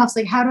these one-offs.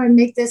 Like, how do I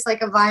make this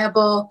like a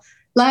viable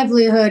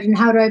livelihood, and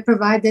how do I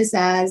provide this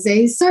as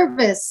a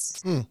service,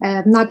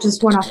 not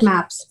just one-off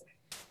maps?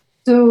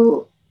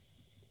 So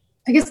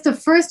I guess the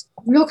first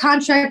real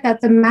contract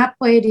that the Map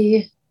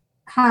Lady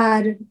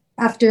had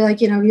after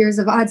like, years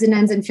of odds and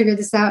ends and figure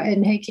this out,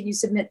 and hey, can you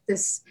submit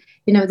this,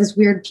 this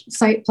weird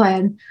site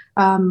plan,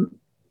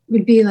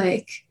 would be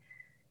like,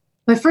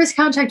 my first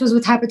contract was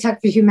with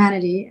Habitat for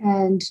Humanity,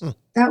 and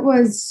that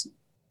was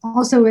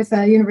also with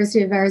the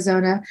University of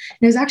Arizona.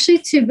 And it was actually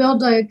to build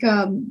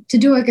to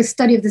do like a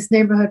study of this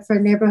neighborhood for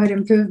neighborhood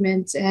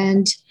improvement.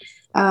 And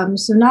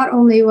so not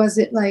only was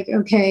it like,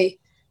 okay,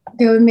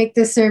 go and make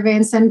this survey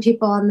and send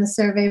people on the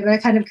survey, but I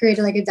kind of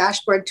created like a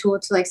dashboard tool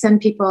to like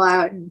send people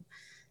out. And,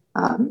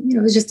 it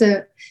was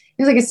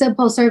like a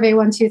simple survey,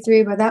 1, 2,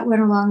 3, but that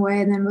went a long way.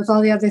 And then with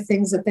all the other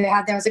things that they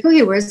had there, I was like,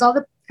 okay, where's all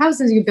the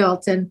houses you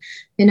built? And,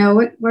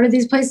 what are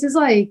these places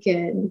like?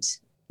 And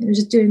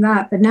just doing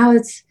that. But now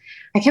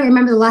I can't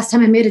remember the last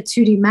time I made a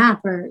 2D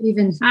map, or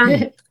even.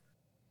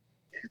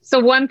 So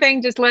one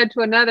thing just led to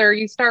another.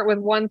 You start with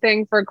one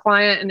thing for a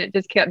client and it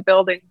just kept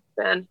building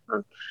then.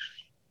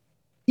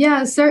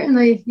 Yeah,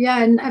 certainly.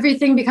 Yeah. And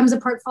everything becomes a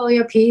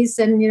portfolio piece,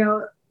 and,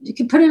 you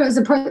can put it as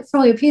a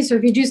portfolio piece, or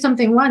if you do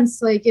something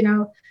once, like,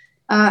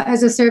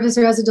 as a service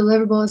or as a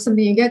deliverable,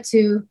 something you get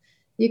to,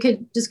 you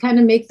could just kind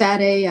of make that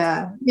a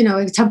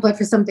template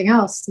for something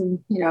else. And,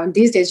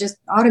 these days just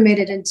automate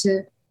it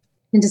into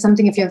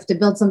something if you have to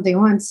build something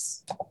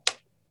once.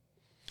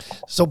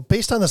 So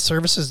based on the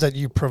services that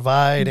you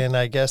provide, and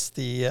I guess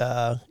the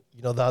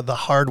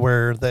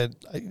hardware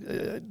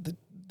that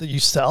that you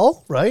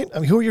sell, right? I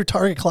mean, who are your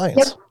target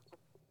clients?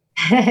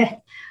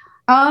 Yep.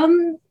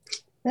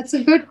 That's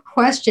a good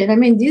question. I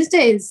mean, these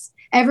days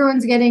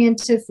everyone's getting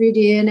into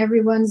 3D and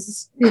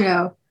everyone's,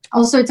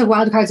 all sorts of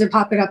wild cards are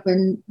popping up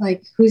and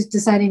like who's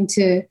deciding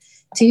to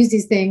use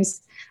these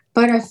things.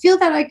 But I feel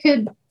that I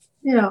could,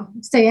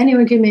 say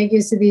anyone can make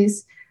use of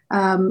these.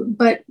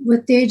 But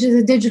with the age of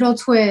the digital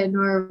twin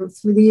or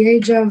for the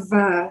age of,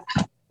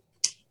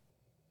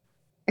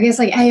 I guess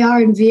like AR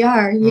and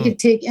VR, you could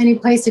take any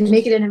place and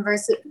make it an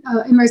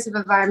immersive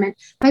environment.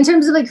 But in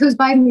terms of like who's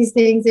buying these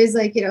things, there's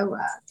like,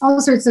 all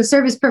sorts of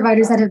service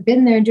providers that have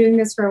been there doing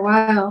this for a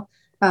while.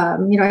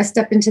 I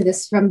step into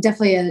this from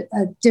definitely a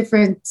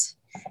different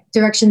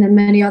direction than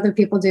many other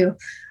people do.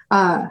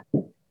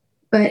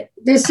 But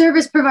there's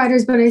service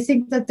providers, but I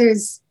think that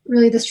there's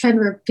really this trend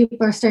where people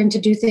are starting to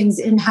do things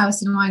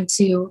in-house and wanting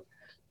to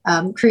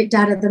create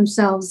data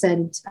themselves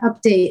and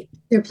update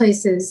their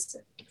places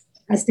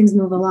as things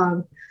move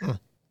along.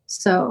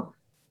 So,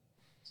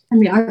 I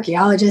mean,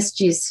 archaeologists,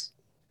 geez,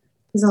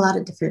 there's a lot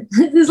of different,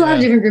 there's a lot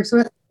of different groups.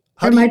 What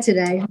am I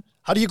today?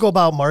 How do you go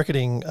about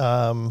marketing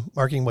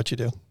what you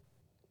do?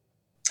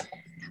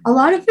 A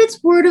lot of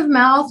it's word of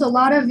mouth. A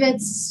lot of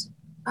it's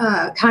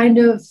kind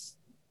of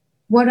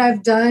what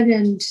I've done.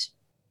 And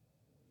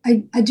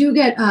I do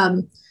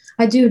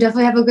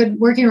definitely have a good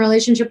working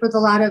relationship with a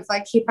lot of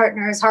like key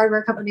partners,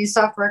 hardware companies,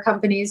 software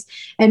companies.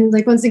 And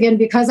like, once again,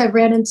 because I've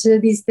ran into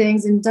these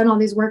things and done all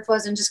these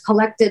workflows and just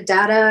collected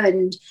data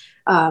and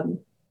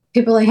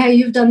people are like, hey,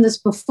 you've done this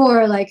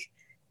before. Like,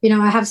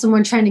 I have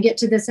someone trying to get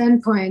to this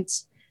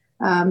endpoint.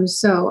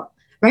 So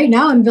right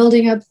now I'm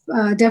building up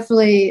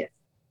definitely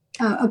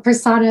a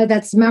persona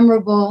that's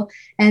memorable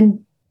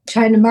and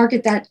trying to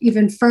market that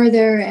even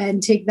further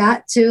and take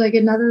that to like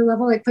another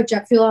level, like put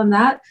jet fuel on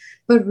that.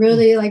 But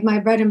really like my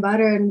bread and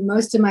butter and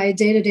most of my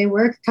day-to-day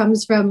work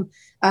comes from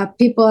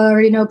people I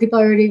already know, people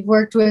I already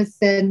worked with.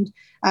 And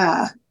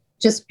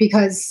just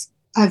because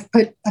I've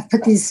put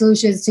these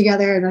solutions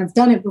together and I've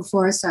done it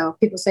before. So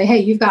people say, hey,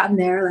 you've gotten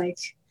there. Like,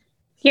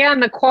 yeah,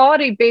 and the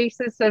quality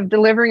basis of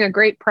delivering a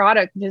great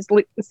product just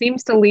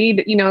seems to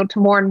lead, to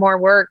more and more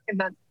work.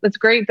 And that's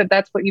great that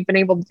that's what you've been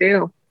able to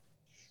do.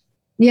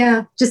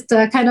 Yeah, just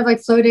kind of like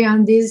floating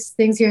on these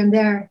things here and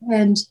there.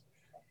 And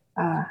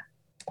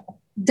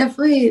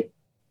definitely,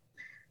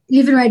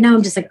 even right now,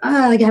 I'm just like,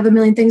 I have a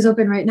million things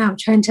open right now. I'm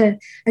trying to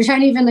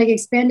even like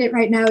expand it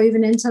right now,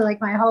 even into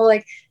like my whole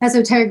like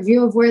esoteric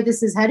view of where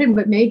this is headed.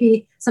 But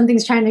maybe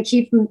something's trying to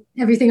keep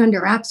everything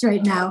under wraps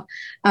right now.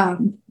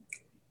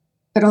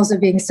 But also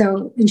being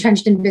so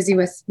entrenched and busy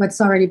with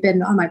what's already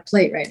been on my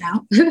plate right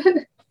now.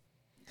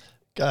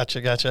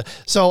 Gotcha.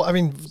 So, I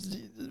mean,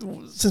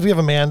 since we have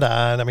Amanda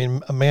on, I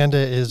mean, Amanda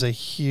is a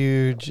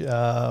huge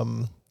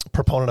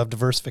proponent of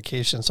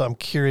diversification. So I'm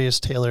curious,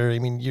 Taylor, I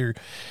mean, you're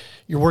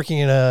working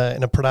in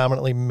a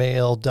predominantly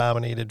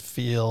male-dominated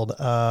field.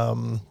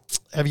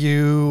 Have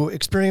you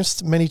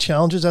experienced many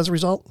challenges as a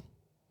result?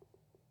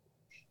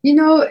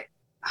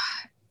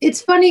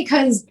 It's funny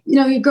because,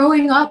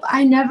 growing up,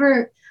 I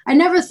never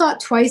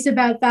thought twice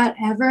about that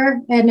ever.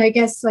 And I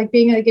guess like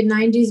being like a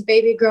 90s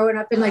baby growing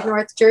up in like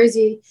North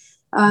Jersey,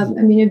 I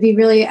mean, it'd be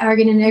really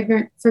arrogant and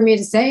ignorant for me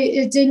to say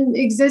it didn't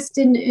exist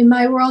in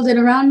my world and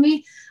around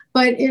me,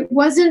 but it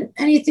wasn't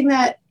anything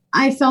that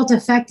I felt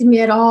affected me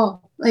at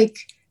all. Like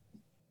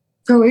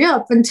growing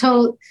up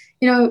until,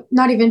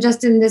 not even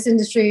just in this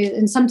industry.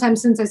 And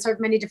sometimes since I serve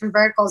many different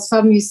verticals,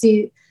 you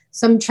see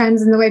some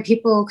trends in the way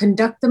people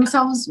conduct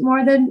themselves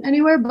more than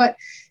anywhere, but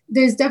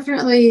there's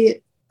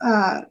definitely,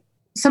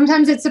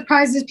 sometimes it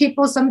surprises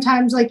people.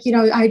 Sometimes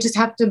I just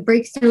have to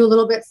break through a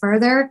little bit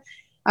further.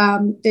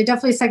 They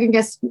definitely second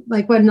guess,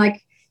 like when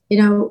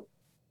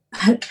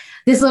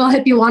this little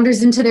hippie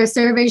wanders into their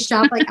survey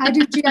shop, like I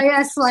do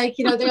GIS,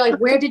 they're like,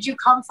 where did you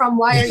come from?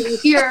 Why are you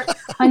here?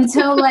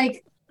 Until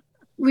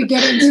we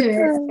get into it.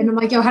 And I'm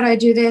like, yo, how do I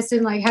do this?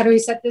 And like, how do we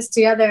set this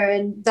together?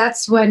 And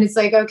that's when it's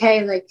like,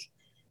 okay, like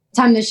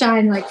time to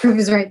shine, like proof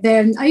is right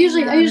there. And I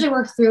usually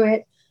work through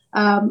it.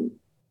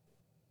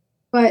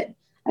 But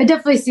I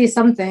definitely see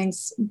some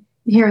things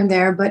here and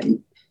there, but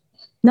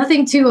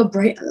nothing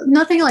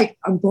nothing like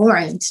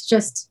abhorrent,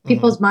 just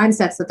people's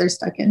mindsets that they're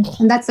stuck in.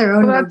 And that's their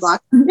own roadblock.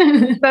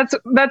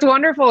 That's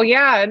wonderful.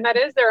 Yeah. And that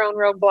is their own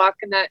roadblock,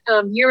 and that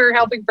you're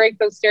helping break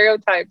those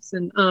stereotypes.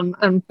 And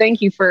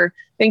thank you for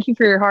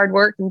your hard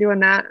work and doing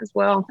that as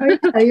well. Oh,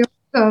 yeah, you're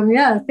welcome.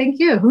 Yeah, thank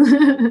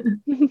you.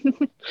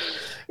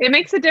 It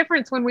makes a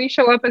difference when we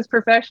show up as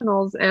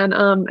professionals, and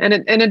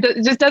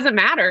it just doesn't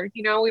matter.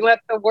 We let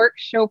the work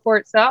show for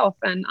itself.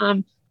 And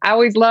I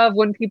always love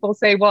when people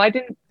say, well, I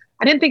didn't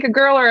think a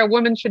girl or a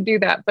woman should do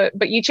that,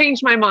 but you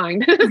changed my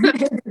mind.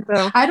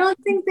 So. I don't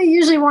think they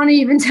usually want to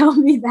even tell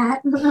me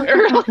that.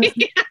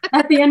 Really?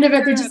 At the end of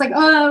it, they're just like,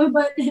 oh,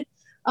 but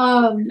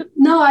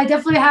no, I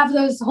definitely have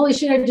those holy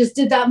shit, I just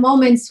did that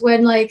moments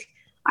when like,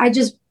 I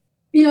just,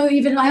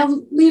 even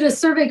I'll lead a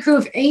survey crew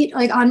of 8,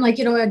 like on like,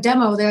 a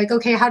demo. They're like,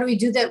 okay, how do we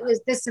do that with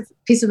this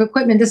piece of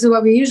equipment? This is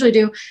what we usually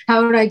do.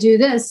 How would I do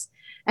this?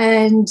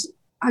 And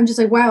I'm just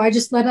like, wow, I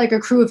just led like a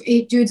crew of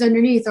 8 dudes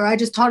underneath, or I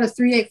just taught a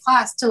 3A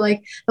class to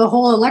like the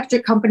whole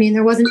electric company and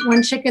there wasn't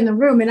one chick in the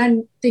room. And I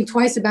didn't think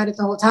twice about it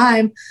the whole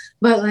time.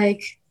 But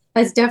like,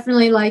 that's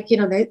definitely like,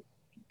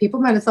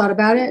 people might have thought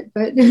about it,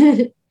 but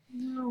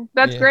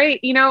That's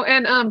great.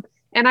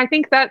 And I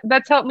think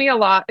that's helped me a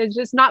lot, is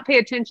just not pay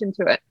attention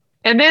to it.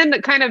 And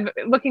then kind of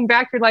looking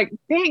back, you're like,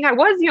 dang, I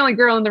was the only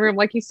girl in the room,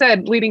 like you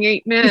said, leading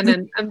 8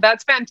 men. And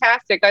that's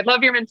fantastic. I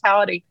love your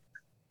mentality.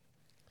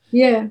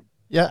 Yeah.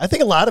 Yeah, I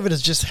think a lot of it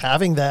is just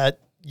having that,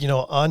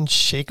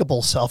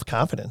 unshakable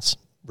self-confidence,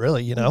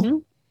 really,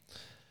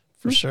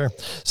 for sure.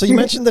 So you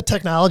mentioned the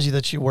technology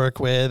that you work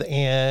with.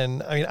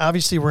 And I mean,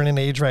 obviously we're in an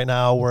age right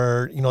now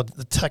where,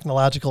 the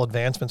technological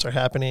advancements are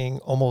happening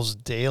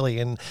almost daily.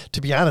 And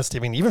to be honest, I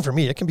mean, even for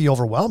me, it can be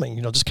overwhelming,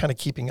 just kind of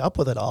keeping up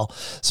with it all.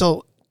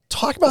 So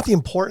talk about the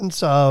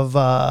importance of,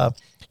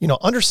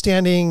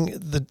 understanding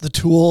the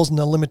tools and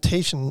the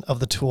limitation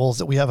of the tools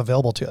that we have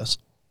available to us.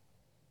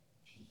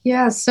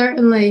 Yeah,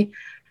 certainly.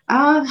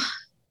 The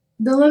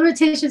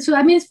limitations,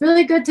 I mean, it's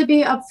really good to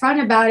be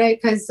upfront about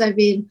it, because I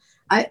mean,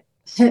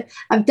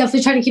 I'm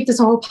definitely trying to keep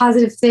this a whole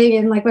positive thing.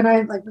 And like when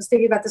I was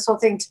thinking about this whole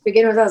thing to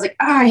begin with, I was like,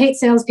 I hate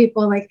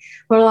salespeople. Like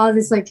what a lot of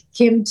this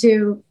came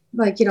to a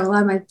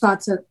lot of my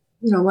thoughts of,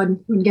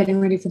 when getting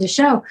ready for the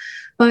show.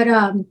 But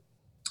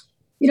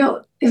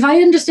if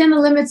I understand the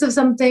limits of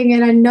something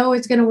and I know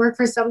it's going to work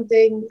for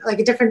something like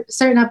a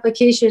certain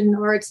application,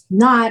 or it's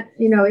not,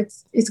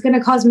 it's going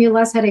to cause me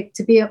less headache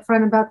to be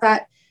upfront about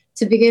that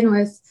to begin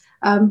with.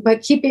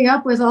 But keeping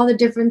up with all the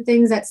different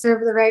things that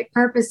serve the right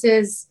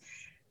purposes,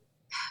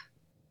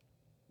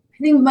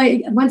 I think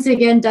once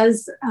again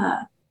does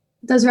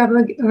wrap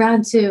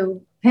around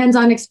to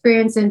hands-on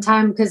experience and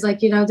time, because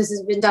this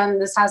has been done,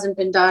 this hasn't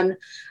been done.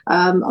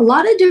 A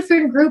lot of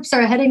different groups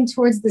are heading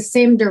towards the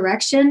same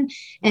direction,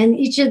 and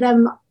each of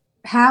them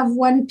have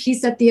one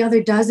piece that the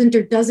other doesn't,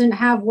 or doesn't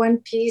have one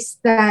piece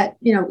that,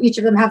 each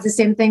of them have the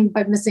same thing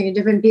but missing a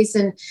different piece.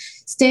 And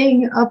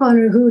staying up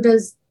on who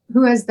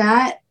has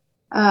that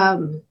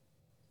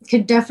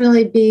could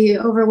definitely be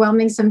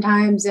overwhelming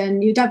sometimes.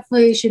 And you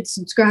definitely should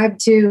subscribe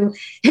to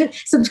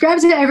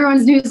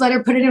everyone's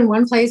newsletter, put it in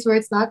one place where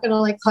it's not going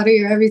to clutter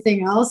your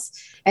everything else,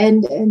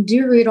 and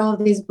do read all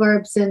of these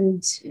blurbs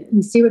and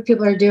see what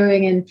people are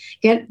doing, and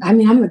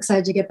I'm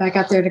excited to get back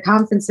out there to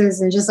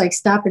conferences and just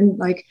stop and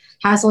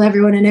hassle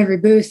everyone in every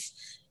booth.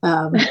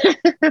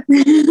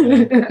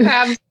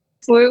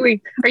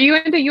 Absolutely. Are you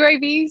into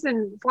UAVs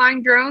and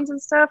flying drones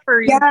and stuff?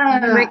 Or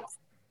yeah.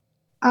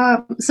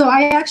 So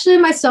I actually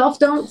myself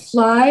don't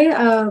fly.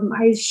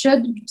 I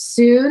should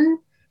soon,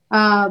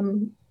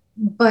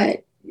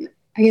 but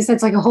I guess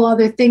that's a whole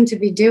other thing to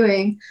be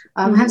doing.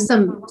 I have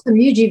some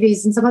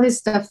UGVs and some other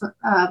stuff,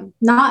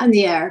 not in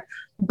the air,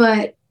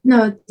 but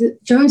no, the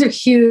drones are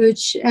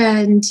huge.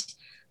 And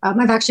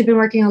I've actually been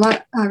working a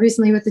lot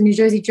recently with the New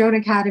Jersey Drone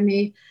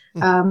Academy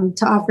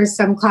to offer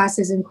some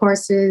classes and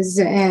courses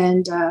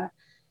and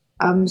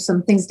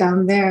some things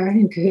down there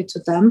in cahoots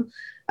with them.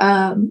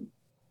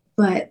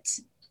 But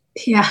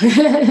yeah,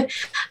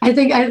 I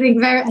think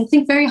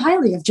very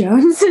highly of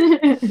drones.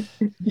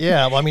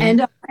 Yeah, well, I mean,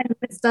 and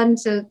it's done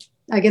to,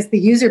 I guess, the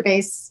user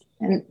base.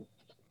 And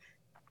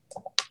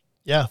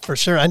yeah, for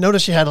sure. I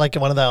noticed you had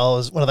one of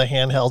the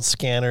handheld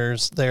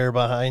scanners there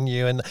behind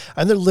you, and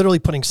they're literally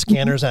putting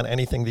scanners on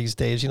anything these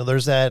days.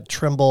 There's that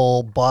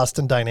Trimble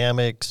Boston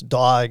Dynamics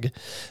dog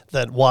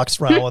that walks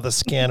around with a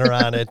scanner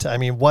on it. I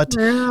mean, what do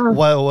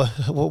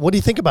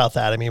you think about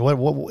that? I mean,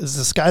 what is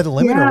the sky the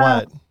limit or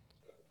what?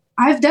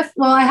 I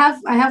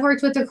have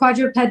worked with a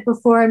quadruped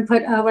before and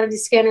put one of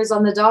these scanners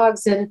on the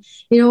dogs, and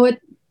what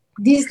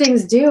these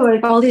things do,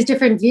 all these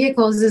different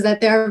vehicles, is that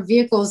there are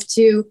vehicles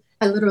to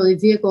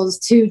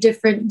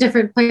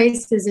different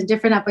places and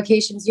different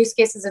applications, use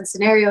cases, and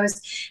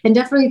scenarios. And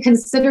definitely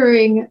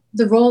considering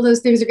the role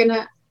those things are going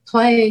to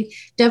play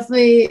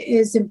definitely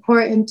is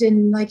important.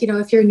 And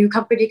if you're a new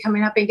company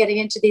coming up and getting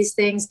into these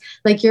things,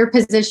 your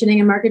positioning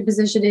and market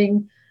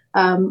positioning,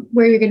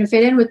 where you're going to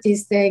fit in with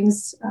these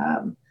things.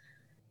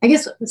 I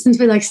guess since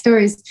we like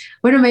stories,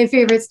 one of my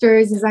favorite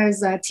stories is I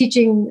was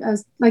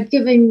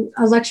giving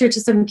a lecture to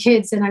some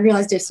kids, and I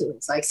realized it's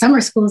summer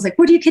school. It's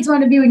what do you kids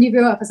want to be when you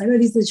grow up? I was like,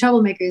 these are the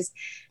troublemakers.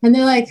 And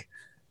they're like,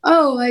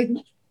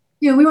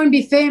 we want to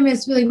be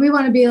famous. We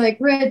want to be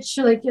rich.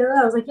 I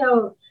was like,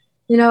 all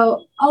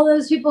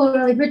those people who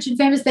are rich and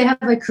famous, they have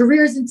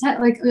careers in tech,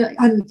 on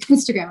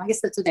Instagram. I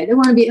guess that's what they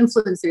want to be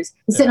influencers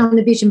and sitting on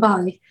the beach in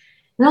Bali.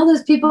 And all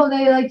those people,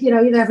 they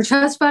either have a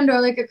trust fund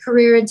or a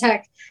career in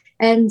tech.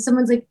 And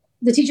someone's the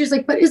teacher's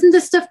but isn't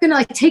this stuff going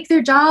to take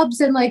their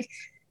jobs and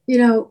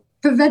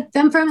prevent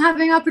them from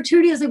having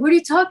opportunity? I was what are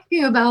you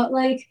talking about?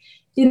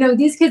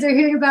 These kids are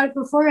hearing about it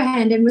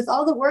beforehand. And with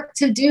all the work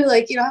to do,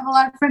 I have a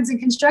lot of friends in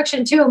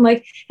construction too. I'm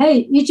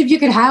hey, each of you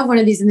could have one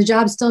of these and the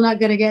job's still not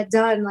going to get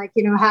done. Everyone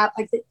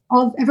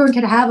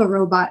could have a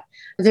robot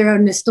of their own,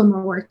 and there's still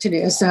more work to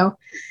do. So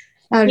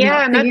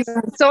yeah, and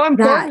that's so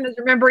important, is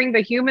remembering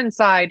the human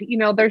side.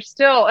 There's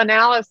still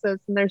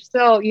analysis, and there's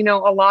still,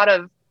 a lot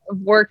of of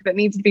work that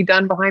needs to be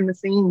done behind the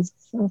scenes.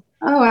 So.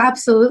 Oh,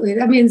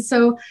 absolutely. I mean,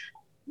 so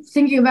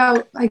thinking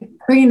about like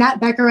bringing that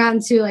back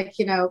around to like,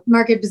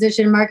 market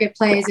position,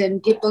 marketplace,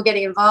 and people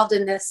getting involved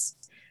in this,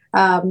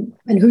 and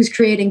who's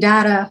creating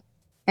data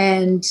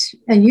and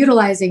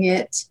utilizing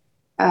it.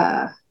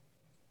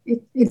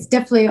 It's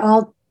definitely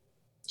all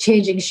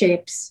changing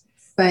shapes,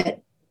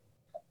 but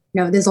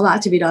there's a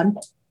lot to be done,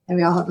 and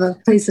we all have a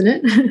place in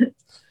it.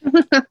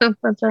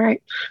 That's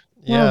right.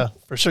 Yeah,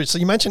 for sure. So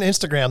you mentioned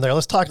Instagram there.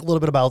 Let's talk a little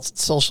bit about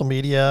social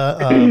media,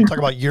 talk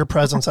about your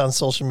presence on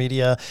social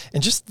media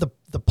and just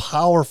the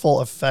powerful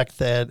effect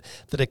that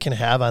it can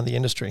have on the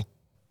industry.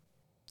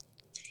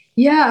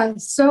 Yeah.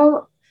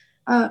 So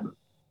I'm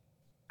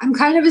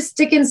kind of a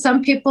stick in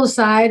some people's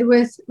side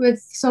with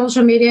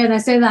social media. And I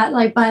say that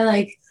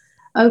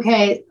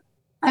okay,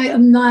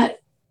 I'm not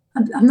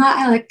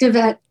active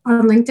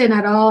on LinkedIn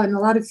at all. And a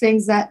lot of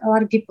things that a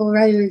lot of people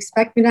really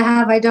expect me to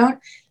have, I don't.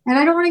 And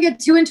I don't want to get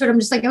too into it. I'm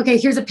just like, okay,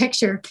 here's a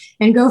picture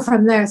and go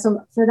from there.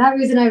 So for that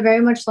reason, I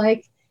very much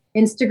like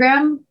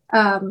Instagram,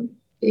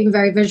 being a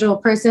very visual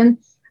person.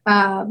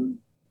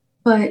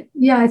 But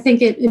yeah, I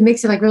think it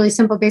makes it like really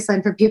simple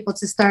baseline for people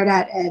to start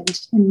at and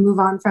move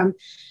on from.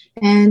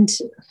 And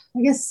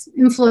I guess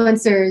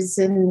influencers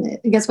and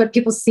I guess what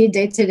people see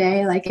day to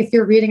day, like if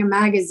you're reading a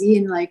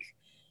magazine, like,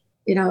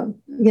 I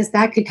guess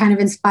that could kind of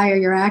inspire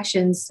your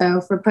actions. So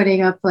if we're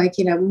putting up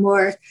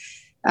more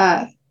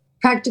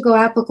practical,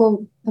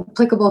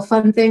 applicable,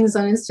 fun things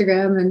on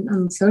Instagram and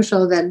on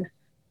social, then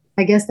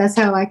I guess that's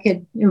how I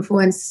could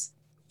influence.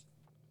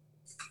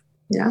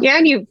 Yeah,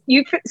 and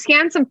you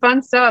scan some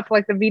fun stuff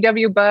like the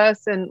VW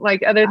bus and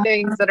like other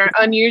things that are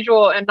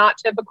unusual and not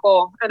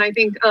typical. And I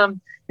think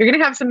you're going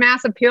to have some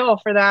mass appeal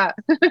for that.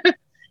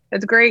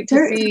 It's great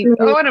to see.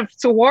 Oh, and a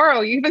saguaro.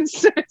 You even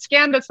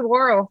scanned a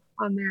saguaro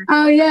on there.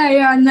 Oh,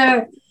 yeah, on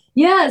there.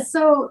 Yeah,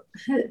 so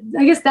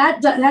I guess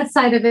that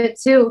side of it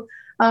too.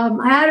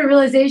 I had a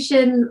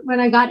realization when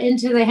I got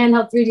into the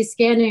handheld 3D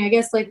scanning, I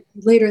guess like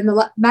later in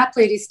the Map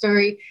Lady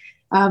story.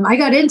 I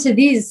got into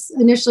these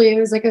initially. It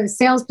was like a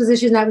sales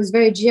position that was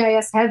very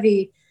GIS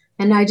heavy.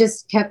 And I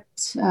just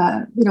kept,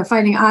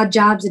 finding odd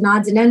jobs and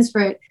odds and ends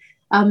for it.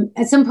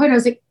 At some point I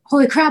was like,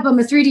 holy crap, I'm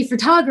a 3D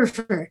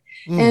photographer.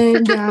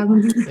 And,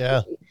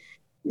 yeah.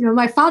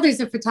 My father's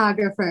a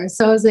photographer.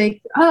 So I was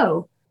like,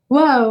 oh,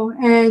 whoa.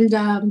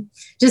 And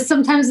just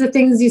sometimes the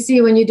things you see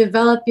when you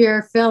develop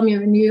your film,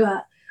 when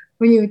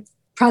you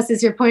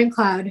process your point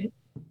cloud,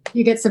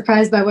 you get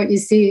surprised by what you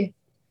see.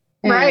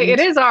 And right. It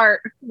is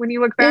art when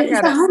you look back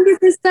at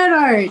it. It's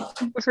 100%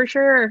 art. For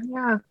sure.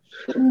 Yeah.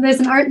 And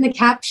there's an art in the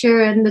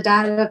capture and the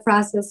data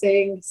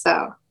processing.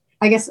 So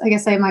I guess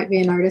I might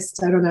be an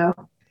artist. I don't know.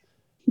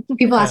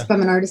 People ask if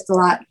I'm an artist a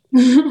lot.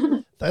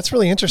 That's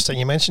really interesting.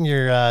 You mentioned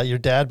your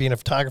dad being a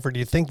photographer. Do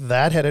you think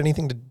that had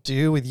anything to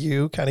do with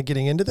you kind of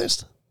getting into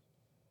this?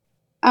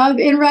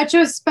 In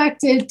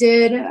retrospect, it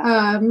did.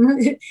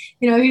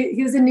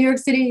 He was a New York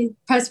City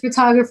press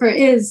photographer,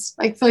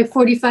 for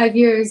 45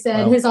 years,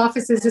 and Wow. His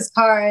office is his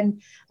car.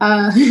 And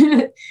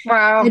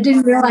wow, I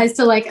didn't realize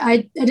till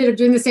I ended up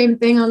doing the same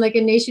thing on like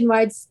a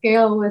nationwide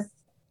scale with,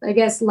 I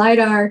guess,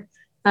 LiDAR.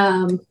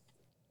 I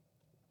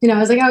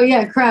was like, oh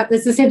yeah, crap,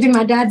 that's the same thing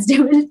my dad's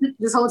doing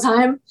this whole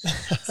time.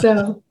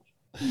 So,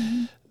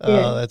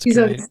 that's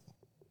great.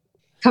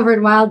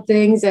 Covered wild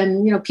things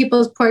and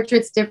people's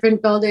portraits,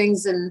 different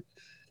buildings, and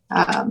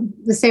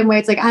the same way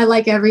it's like I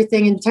like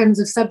everything in terms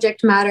of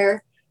subject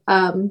matter,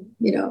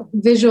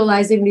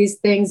 visualizing these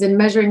things and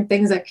measuring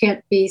things that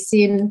can't be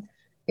seen,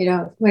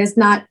 when it's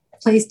not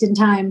placed in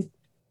time.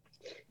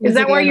 Is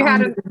that why you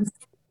had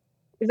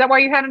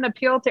an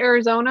appeal to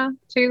Arizona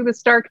too? The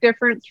stark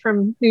difference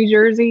from New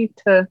Jersey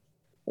to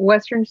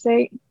Western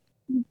state.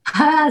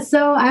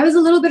 So I was a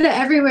little bit of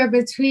everywhere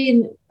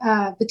between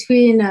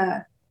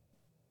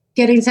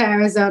getting to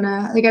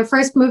Arizona. Like I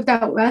first moved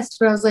out west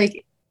when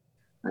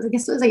I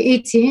guess it was like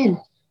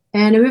 18,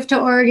 and I moved to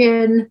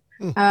Oregon.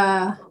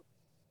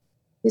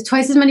 There's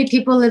twice as many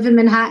people live in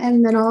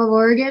Manhattan than all of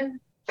Oregon.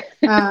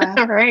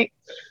 All right.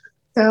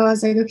 So I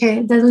was like, okay,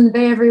 it doesn't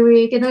pay every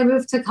week. And then I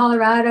moved to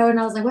Colorado, and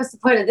I was like, what's the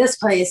point of this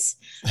place?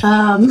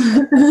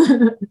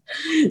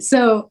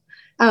 So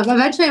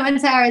eventually I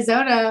went to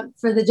Arizona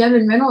for the Gem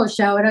and Mineral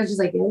show, and I was just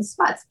like, yeah, this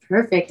spot's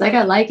perfect. Like,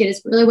 I like it.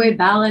 It's really way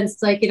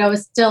balanced. Like,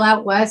 it's still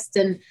out west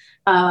and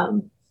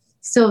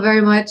still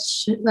very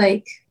much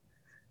like,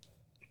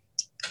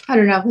 I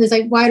don't know, there's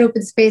like wide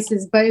open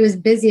spaces, but it was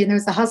busy and there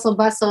was a hustle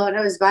bustle and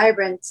it was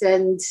vibrant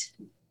and,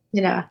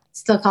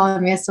 still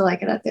calling me. I still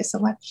like it out there so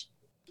much.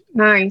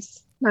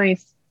 Nice.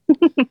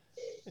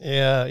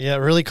 Yeah,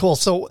 really cool.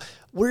 So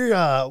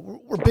we're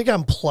big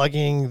on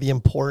plugging the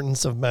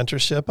importance of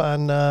mentorship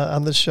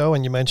on the show,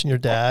 and you mentioned your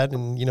dad,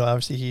 and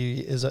obviously he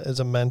is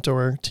a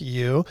mentor to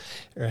you,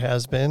 or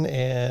has been.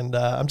 And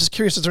I'm just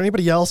curious, is there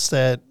anybody else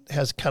that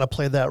has kind of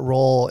played that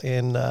role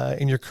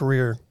in your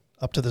career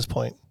up to this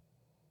point?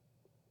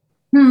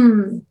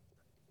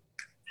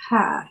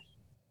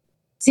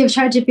 See, I've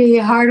tried to be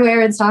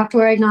hardware and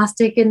software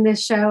agnostic in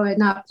this show and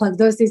not plug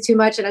those things too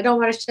much. And I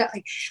don't want to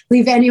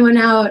leave anyone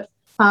out.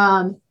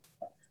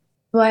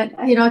 but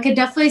I could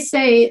definitely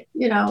say,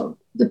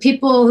 the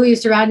people who you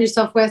surround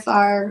yourself with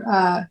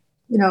are,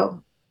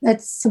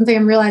 that's something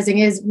I'm realizing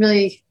is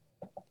really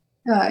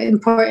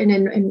important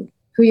in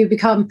who you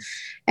become.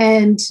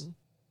 And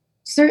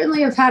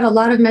certainly I've had a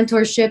lot of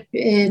mentorship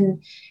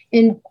in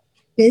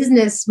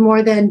business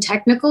more than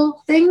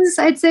technical things,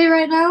 I'd say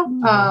right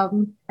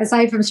now.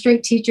 Aside from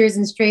straight teachers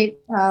and straight,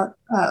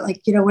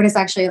 what is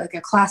actually like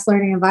a class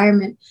learning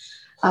environment.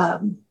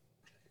 My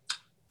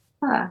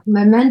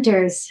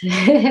mentors.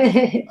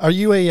 Are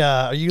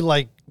you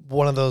like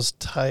one of those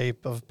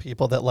type of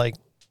people that like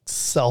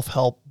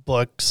self-help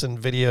books and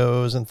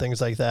videos and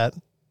things like that?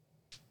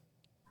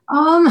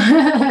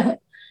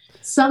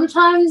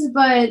 Sometimes,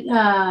 but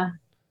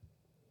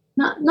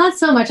not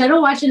so much. I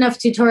don't watch enough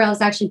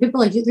tutorials. Actually,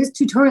 people are like, there's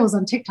tutorials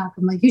on TikTok.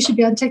 I'm like, you should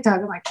be on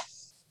TikTok. I'm like,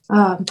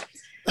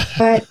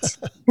 but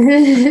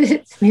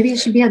maybe I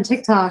should be on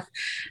TikTok.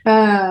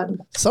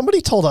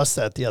 Somebody told us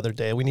that the other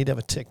day. We need to have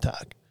a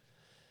TikTok.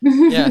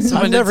 Yeah,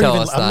 someone did tell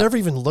us that. I've never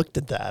even looked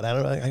at that. I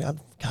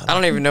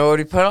don't even know what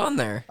he put on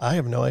there. I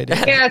have no idea.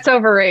 Yeah, it's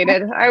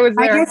overrated. I was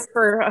there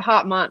for a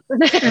hot month.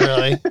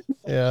 Really?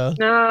 Yeah.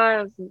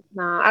 No,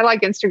 I like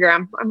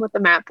Instagram. I'm with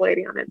the map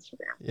lady on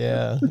Instagram.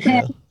 Yeah,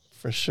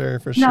 for sure.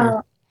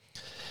 No.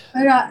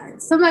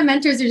 But some of my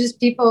mentors are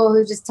just people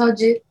who just told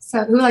you,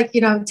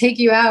 who take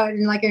you out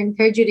and like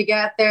encourage you to get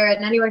out there,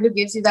 and anyone who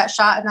gives you that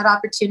shot and that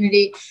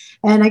opportunity.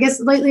 And I guess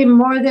lately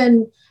more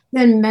than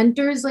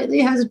mentors lately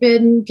has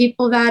been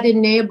people that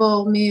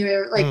enable me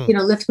or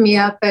lift me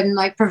up and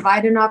like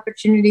provide an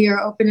opportunity or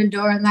open a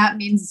door. And that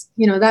means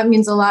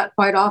a lot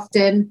quite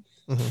often.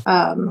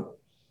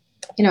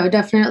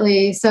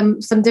 Definitely some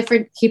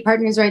different key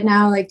partners right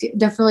now. Like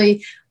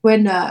definitely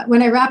when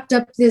I wrapped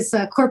up this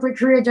corporate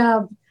career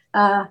job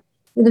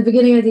in the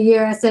beginning of the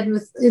year, I said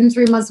within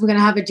 3 months I'm going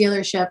to have a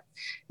dealership,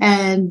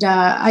 and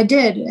I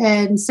did.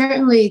 And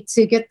certainly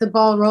to get the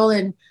ball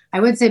rolling, I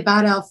would say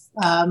Bad Elf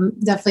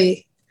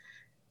definitely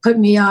put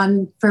me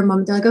on for a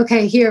moment. They're like,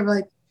 okay, here,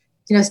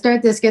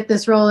 start this, get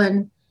this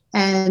rolling,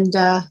 and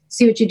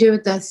see what you do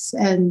with this.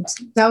 And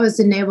that was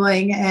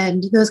enabling.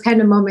 And those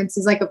kind of moments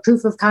is like a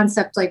proof of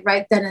concept, like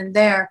right then and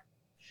there,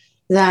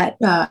 that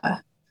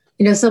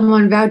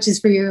someone vouches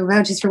for you,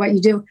 vouches for what you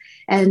do,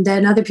 and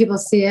then other people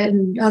see it,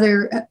 and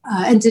other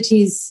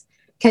entities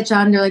catch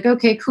on. They're like,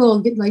 okay,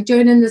 cool,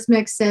 join in this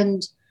mix.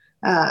 And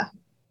I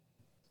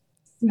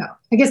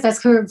guess that's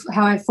kind of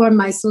how I form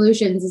my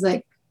solutions. Is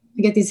like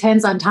I get these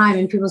hands-on time,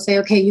 and people say,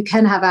 okay, you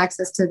can have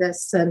access to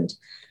this, and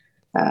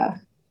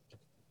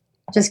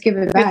just give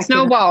it back. It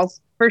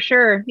snowballs for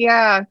sure.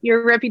 Yeah,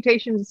 your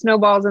reputation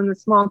snowballs in the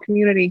small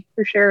community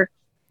for sure.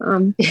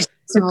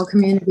 Small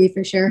community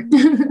for sure.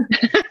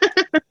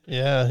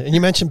 Yeah, and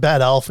you mentioned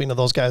Bad Elf. We know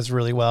those guys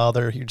really well.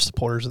 They're huge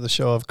supporters of the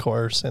show, of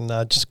course, and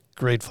just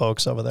great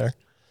folks over there.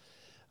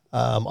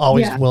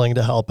 Always willing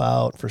to help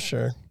out for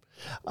sure.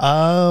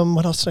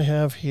 What else do I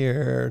have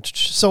here?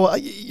 So,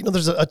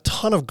 there's a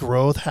ton of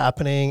growth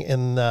happening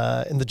in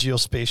the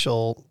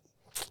geospatial,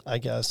 I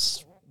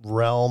guess,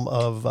 realm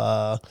of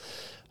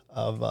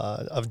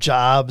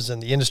jobs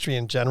and the industry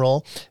in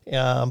general.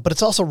 But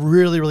it's also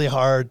really, really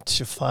hard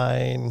to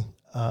find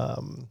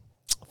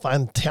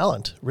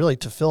talent really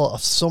to fill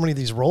so many of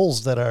these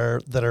roles that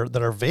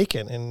are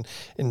vacant and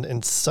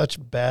in such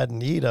bad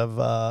need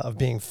of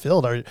being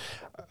filled. Are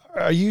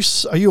you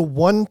a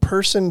one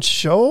person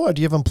show, or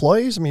do you have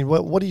employees? I mean,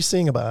 what are you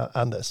seeing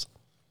on this?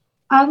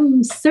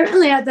 I'm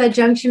certainly at the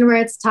junction where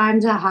it's time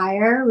to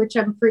hire, which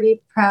I'm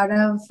pretty proud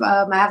of.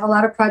 I have a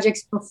lot of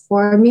projects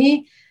before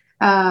me.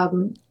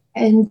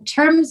 In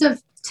terms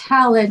of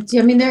talent,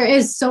 I mean, there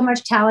is so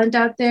much talent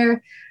out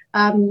there,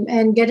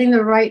 and getting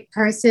the right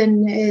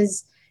person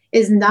is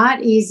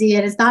not easy,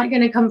 and it's not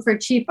going to come for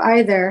cheap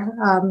either.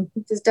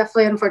 There's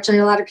definitely,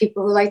 unfortunately, a lot of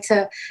people who like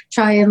to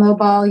try and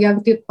lowball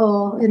young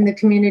people in the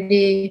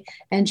community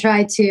and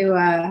try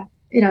to,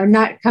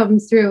 not come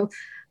through.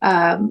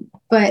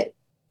 But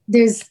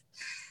there's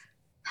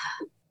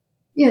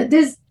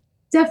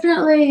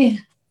definitely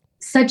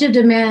such a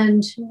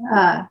demand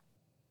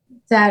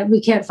that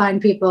we can't find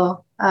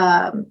people.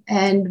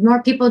 And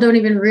more people don't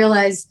even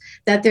realize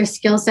that their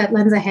skill set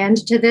lends a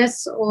hand to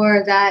this,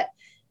 or that,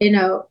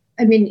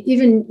 I mean,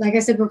 even like I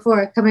said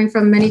before, coming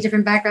from many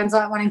different backgrounds,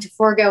 not wanting to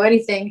forego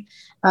anything,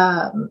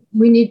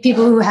 we need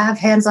people who have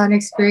hands-on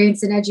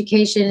experience in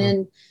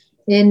education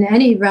in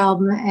any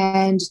realm,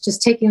 and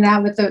just mixing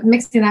that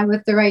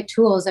with the right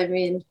tools. I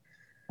mean,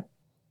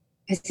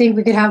 I think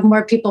we could have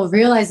more people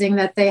realizing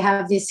that they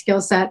have these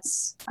skill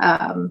sets.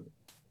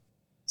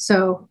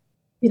 So,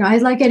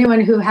 I'd like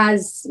anyone who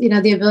has,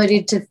 the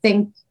ability to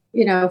think,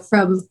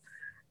 from,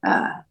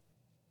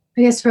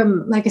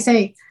 like I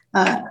say,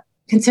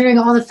 considering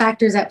all the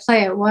factors at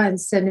play at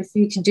once. And if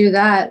you can do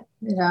that,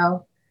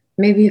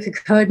 maybe you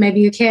could code,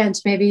 maybe you can't,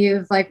 maybe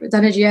you've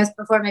done a GS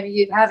before, maybe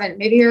you haven't,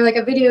 maybe you're like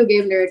a video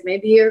game nerd,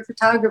 maybe you're a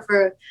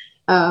photographer.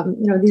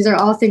 These are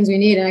all things we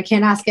need. And I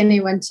can't ask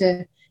anyone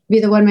to be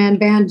the one-man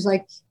band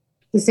like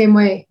the same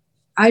way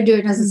I do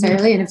it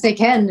necessarily. And if they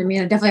can, I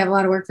mean, I definitely have a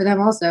lot of work for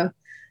them also.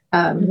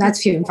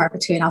 That's few and far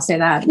between. I'll say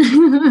that.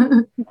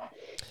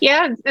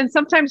 Yeah, and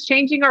sometimes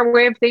changing our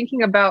way of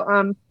thinking about,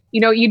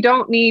 you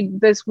don't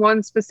need this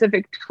one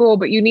specific tool,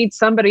 but you need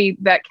somebody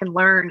that can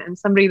learn and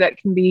somebody that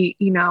can be,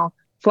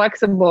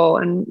 flexible,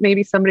 and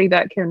maybe somebody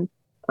that can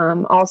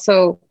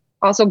also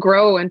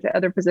grow into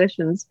other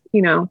positions,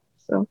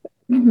 so.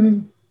 Mm-hmm.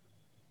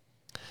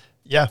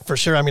 Yeah, for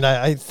sure. I mean,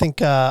 I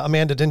think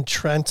Amanda, didn't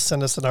Trent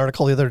send us an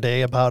article the other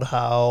day about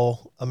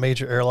how a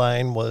major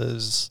airline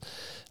was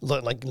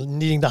like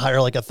needing to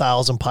hire like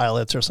 1,000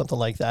 pilots or something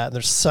like that. And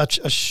there's such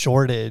a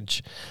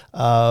shortage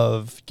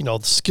of,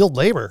 skilled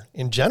labor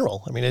in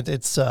general. I mean,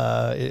 it's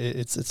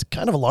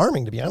kind of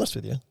alarming, to be honest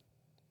with you.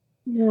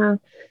 Yeah.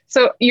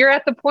 So you're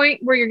at the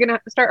point where you're going to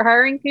start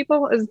hiring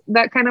people. Is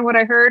that kind of what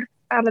I heard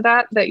out of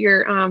that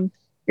you're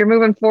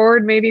moving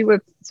forward maybe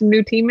with some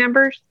new team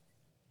members?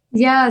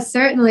 Yeah,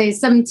 certainly.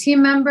 Some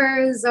team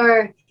members,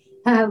 or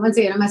once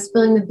again, am I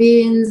spilling the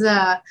beans?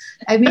 I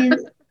mean,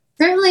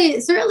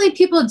 certainly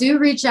people do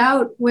reach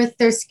out with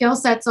their skill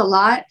sets a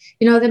lot.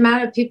 The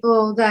amount of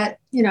people that,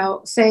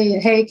 say,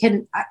 hey,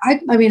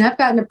 I mean, I've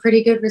gotten a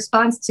pretty good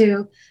response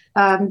to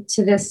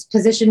this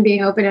position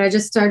being open. And I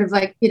just started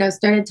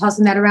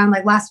tossing that around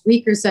like last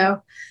week or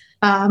so.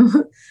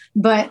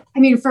 But I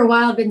mean, for a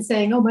while I've been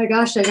saying, oh my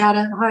gosh, I got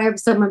to hire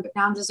someone. But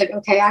now I'm just like,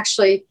 okay,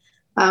 actually,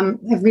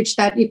 I've reached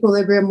that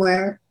equilibrium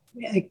where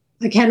I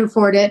can't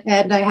afford it,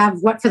 and I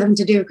have what for them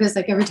to do, because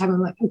like every time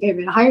I'm like, okay, I'm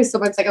gonna hire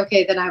someone, it's like,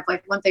 okay, then I have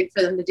like one thing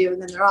for them to do,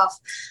 and then they're off.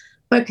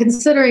 But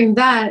considering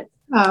that,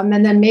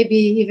 and then maybe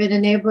even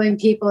enabling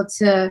people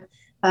to,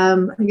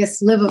 I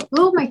guess,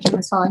 my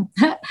camera's falling,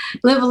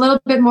 live a little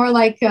bit more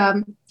like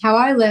how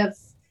I live,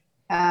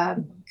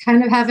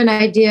 kind of have an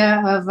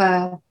idea of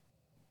a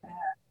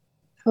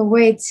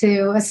way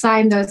to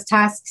assign those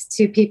tasks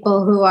to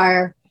people who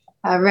are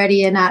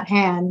ready and at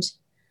hand.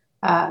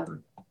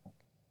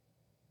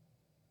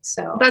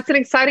 So that's an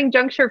exciting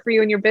juncture for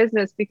you in your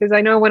business, because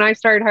I know when I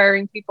started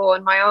hiring people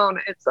on my own,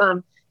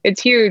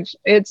 it's huge.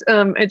 It's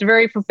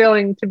very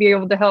fulfilling to be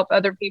able to help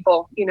other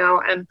people,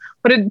 and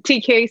what did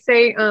TK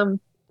say?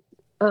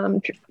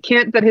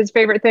 Kent, that his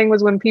favorite thing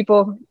was when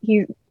people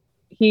he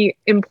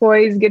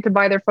employees get to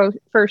buy their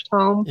first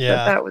home.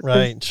 Yeah, that was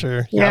right.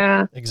 Sure.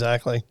 Yeah, yep,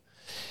 exactly.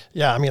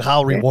 Yeah. I mean,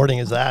 how rewarding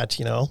is that,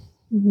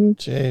 Mm-hmm.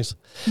 Jeez.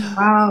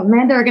 Wow,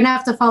 Amanda, we're gonna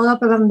have to follow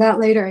up on that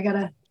later. I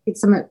gotta get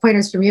some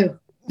pointers from you.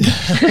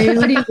 I mean,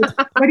 what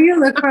do you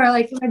look for,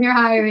 like, when you're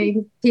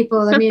hiring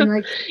people? I mean,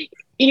 like,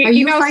 are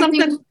you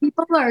finding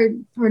people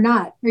or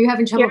not? Are you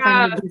having trouble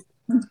finding people?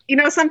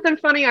 Something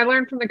funny I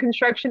learned from the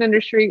construction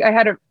industry. I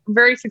had a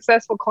very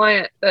successful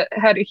client that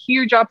had a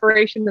huge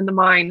operation in the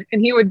mine,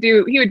 and he would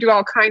do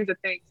all kinds of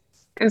things.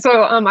 And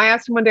so I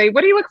asked him one day, what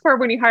do you look for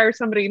when you hire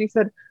somebody? And he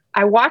said,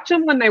 I watch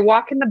them when they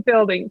walk in the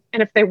building,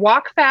 and if they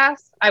walk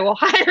fast, I will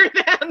hire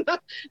them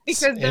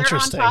because they're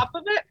on top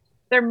of it.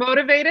 They're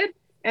motivated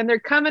and they're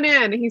coming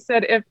in. He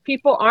said, if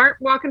people aren't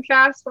walking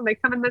fast when they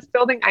come in this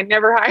building, I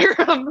never hire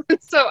them.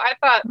 So I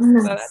thought,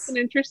 well, that's an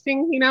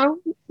interesting,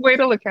 way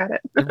to look at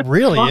it. It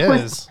really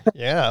is.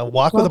 Yeah.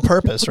 Walk with a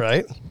purpose,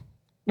 right?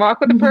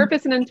 Walk with a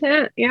purpose and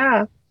intent.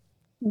 Yeah.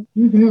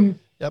 Mm-hmm.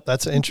 Yep.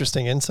 That's an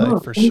interesting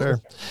insight for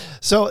sure.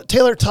 So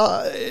Taylor,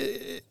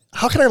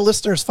 how can our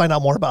listeners find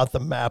out more about the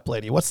Map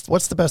Lady?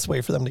 What's the best way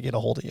for them to get a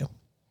hold of you?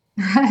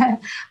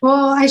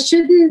 Well, I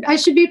should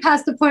be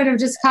past the point of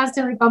just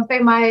constantly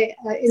bumping my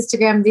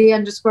Instagram,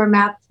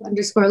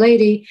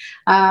 the_map_lady.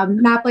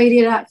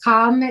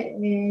 Maplady.com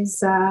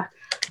is,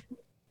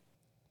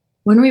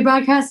 when are we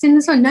broadcasting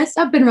this one? That's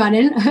up and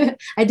running.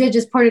 I did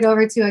just port it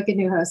over to like a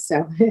new host.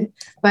 So,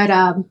 but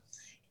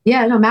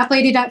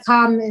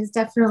maplady.com is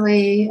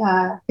definitely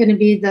going to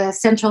be the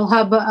central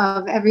hub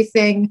of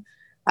everything,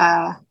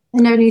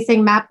 and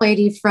anything Map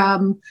Lady,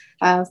 from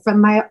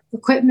my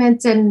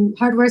equipment and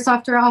hardware,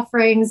 software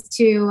offerings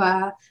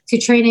to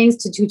trainings,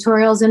 to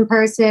tutorials in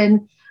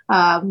person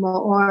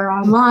or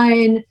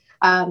online.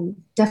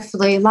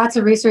 Definitely lots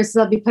of resources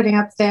I'll be putting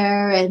up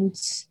there, and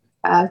just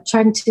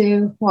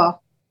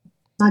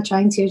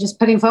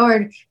putting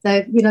forward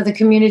the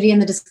community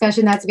and the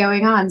discussion that's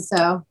going on.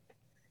 So,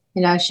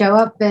 show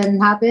up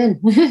and hop in.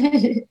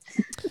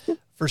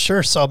 For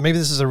sure. So maybe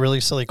this is a really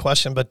silly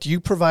question, but do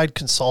you provide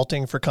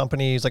consulting for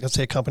companies? Like, let's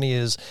say a company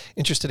is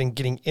interested in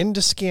getting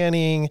into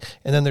scanning,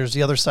 and then there's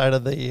the other side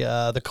of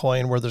the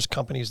coin where there's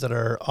companies that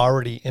are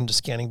already into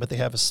scanning, but they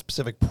have a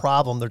specific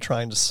problem they're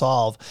trying to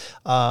solve.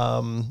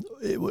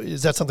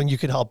 Is that something you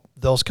could help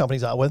those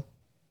companies out with?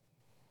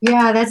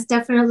 Yeah, that's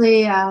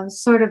definitely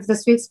sort of the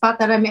sweet spot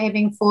that I'm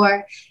aiming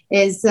for,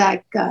 is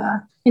like,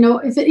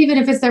 even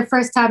if it's their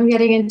first time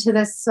getting into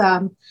this,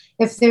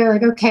 if they're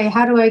like, okay,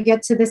 how do I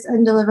get to this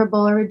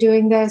undeliverable, or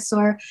doing this,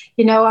 or,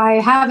 I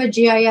have a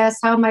GIS,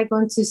 how am I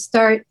going to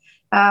start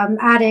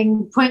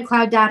adding point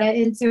cloud data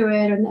into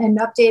it and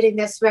updating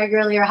this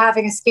regularly, or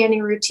having a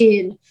scanning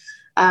routine?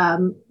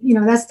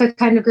 That's the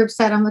kind of groups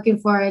that I'm looking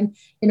for. And,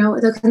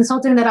 the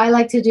consulting that I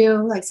like to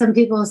do, like some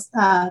people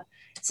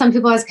some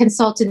people as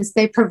consultants,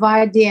 they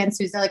provide the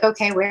answers. They're like,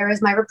 okay, where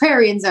is my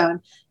riparian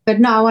zone? But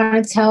no, I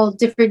want to tell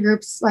different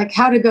groups like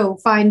how to go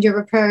find your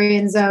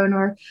riparian zone,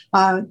 or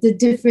the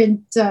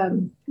different,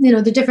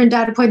 the different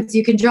data points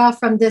you can draw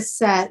from this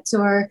set,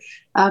 or,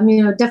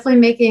 definitely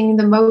making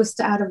the most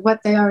out of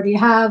what they already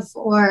have,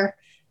 or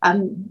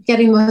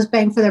getting the most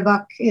bang for their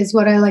buck is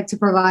what I like to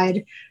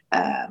provide,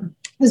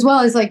 as well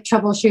as like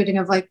troubleshooting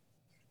of like,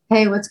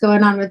 hey, what's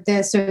going on with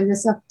this or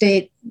this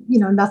update?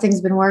 Nothing's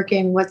been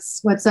working.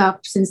 What's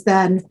up since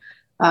then?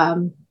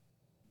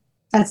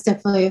 That's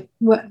definitely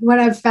what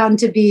I've found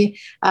to be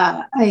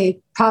a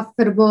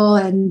profitable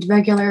and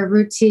regular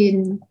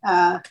routine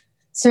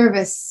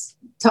service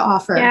to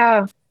offer.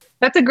 Yeah,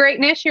 that's a great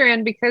niche you're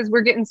in, because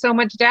we're getting so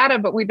much data,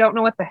 but we don't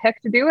know what the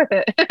heck to do with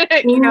it.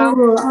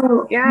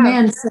 Yeah.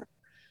 Man.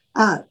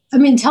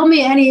 Tell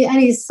me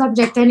any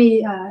subject,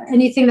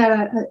 anything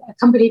that a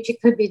company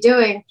could be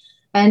doing,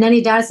 and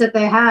any data set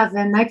they have,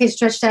 and I can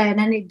stretch that in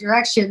any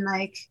direction.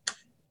 Like,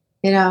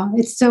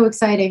 it's so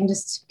exciting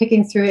just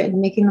picking through it and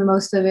making the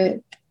most of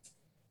it.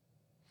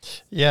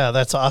 Yeah,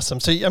 that's awesome.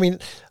 So,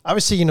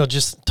 obviously,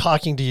 just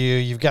talking to you,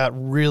 you've got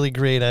really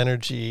great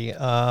energy.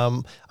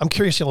 I'm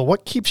curious,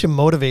 what keeps you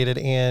motivated,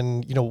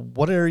 and,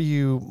 what are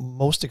you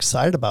most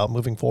excited about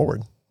moving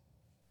forward?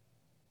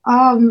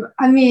 I'm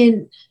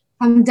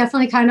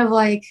definitely kind of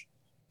like,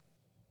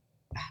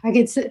 I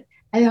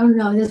don't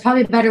know, there's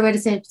probably a better way to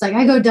say it. It's like,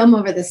 I go dumb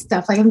over this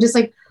stuff. Like, I'm just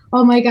like,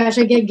 oh my gosh,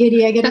 I get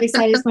giddy. I get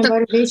excited. It's my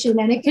motivation.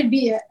 And it could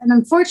be, and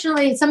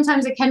unfortunately,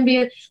 sometimes it can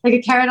be like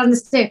a carrot on the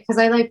stick. Cause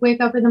I like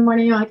wake up in the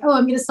morning, you're like, oh,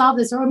 I'm going to solve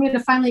this, or I'm going to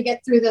finally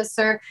get through this,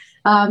 or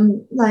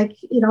I'm going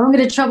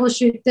to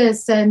troubleshoot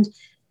this. And,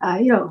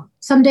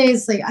 some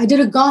days, like I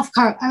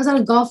was on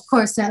a golf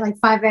course at like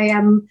 5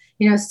 a.m.,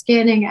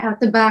 scanning out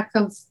the back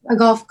of a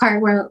golf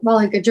cart while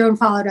like a drone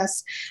followed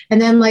us.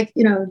 And then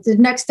the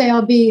next day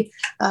I'll be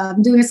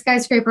doing a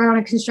skyscraper on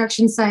a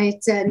construction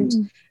site,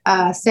 and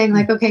saying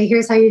like, okay,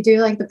 here's how you do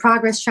like the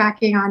progress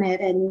tracking on it.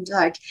 And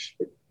like,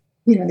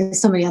 there's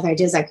so many other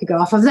ideas that could go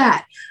off of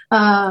that.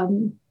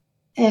 And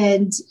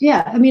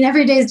yeah,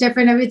 every day is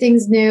different.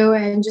 Everything's new,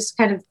 and just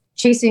kind of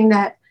chasing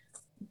that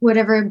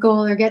whatever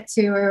goal or get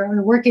to,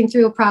 or working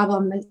through a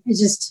problem is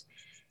just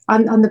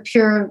on the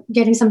pure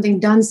getting something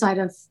done side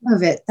of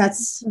it.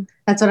 That's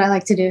what I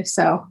like to do.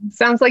 So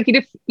sounds like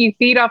you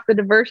feed off the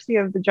diversity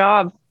of the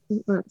job.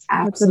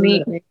 That's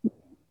neat.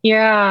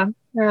 Yeah,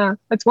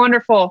 that's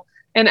wonderful.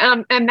 And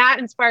that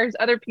inspires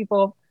other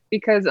people,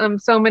 because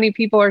so many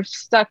people are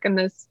stuck in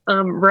this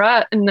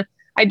rut. And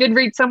I did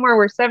read somewhere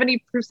where 70%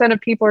 of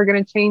people are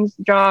going to change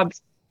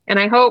jobs. And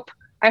I hope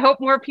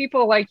more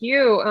people like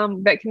you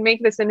that can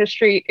make this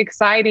industry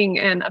exciting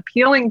and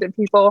appealing to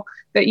people,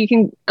 that you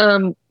can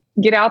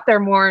get out there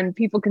more and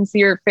people can see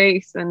your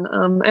face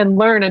and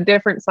learn a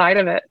different side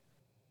of it.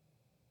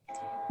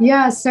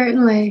 Yeah,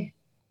 certainly.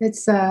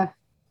 It's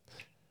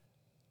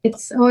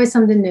always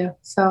something new.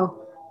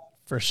 So.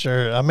 For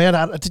sure.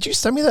 Amanda, did you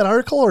send me that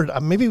article, or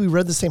maybe we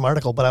read the same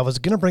article, but I was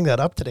going to bring that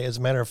up today. As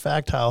a matter of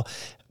fact, how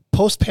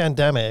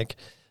post-pandemic,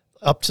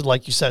 up to,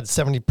 like you said,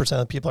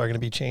 70% of people are going to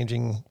be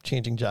changing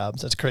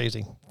jobs. That's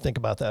crazy. Think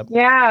about that.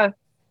 Yeah.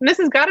 And this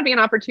has got to be an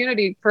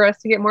opportunity for us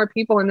to get more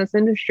people in this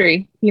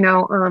industry,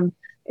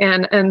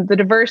 and the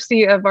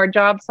diversity of our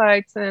job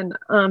sites, and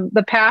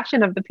the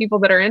passion of the people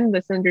that are in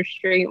this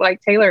industry,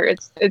 like Taylor.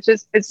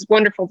 It's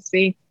wonderful to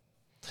see.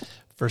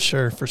 For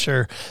sure.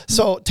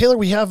 So Taylor,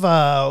 we have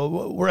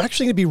we're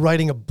actually going to be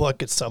writing a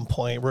book at some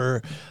point.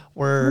 We're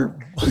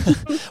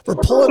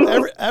pulling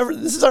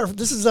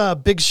this is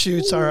Big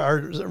Shoots,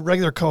 our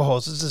regular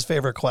co-host. This is his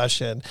favorite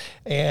question,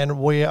 and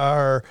we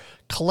are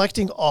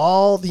collecting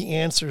all the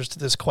answers to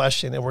this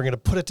question, and we're going to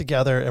put it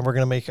together, and we're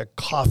going to make a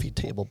coffee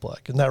table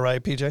book. Isn't that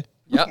right, PJ?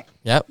 Yep.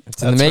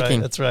 It's in the making.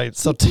 Right, that's right.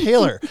 So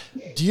Taylor,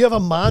 do you have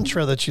a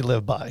mantra that you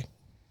live by?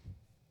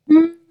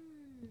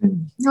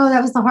 Oh,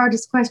 that was the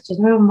hardest question.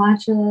 Oh,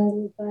 mantra.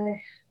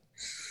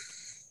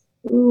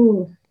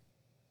 Ooh.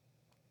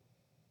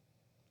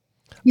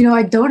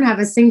 I don't have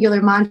a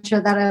singular mantra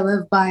that I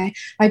live by.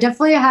 I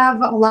definitely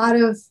have a lot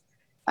of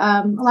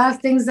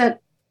things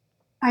that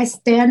I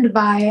stand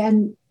by,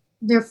 and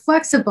they're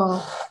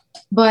flexible,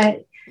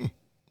 but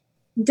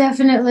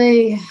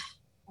definitely.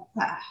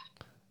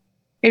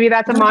 Maybe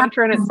that's a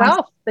mantra in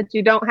itself, that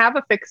you don't have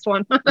a fixed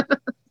one.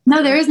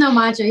 No, there is no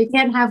mantra. You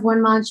can't have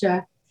one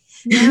mantra.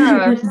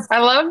 Yeah, I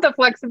love the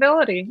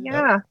flexibility.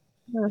 Yeah.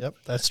 Yep,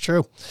 that's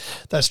true.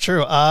 What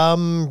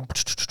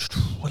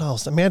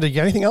else, Amanda? You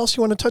got anything else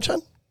you want to touch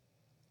on?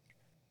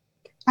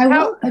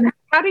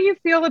 How do you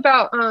feel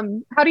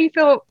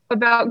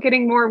about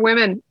getting more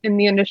women in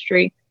the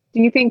industry?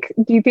 Do you think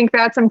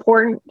that's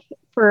important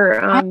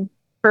for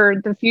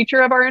the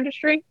future of our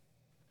industry?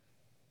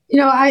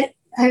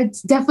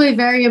 It's definitely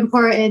very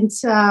important,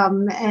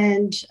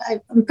 and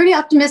I'm pretty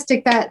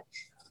optimistic that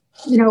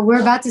we're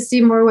about to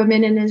see more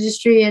women in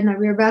industry, and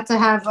we're about to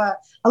have a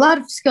lot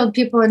of skilled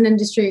people in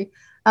industry.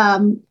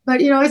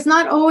 But it's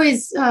not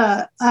always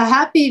a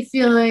happy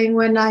feeling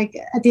when, like,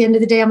 at the end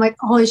of the day, I'm like,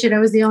 holy shit, I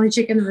was the only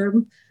chick in the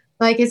room.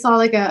 like it's all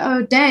like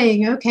oh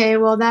dang, okay,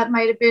 well that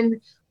might have been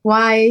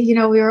why, you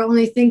know, we were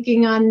only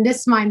thinking on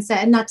this mindset.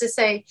 And not to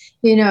say,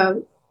 you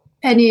know,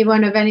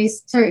 anyone of any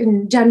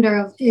certain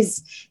gender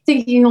is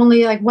thinking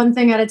only like one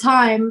thing at a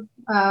time,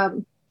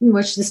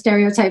 which the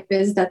stereotype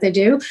is that they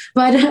do.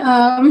 But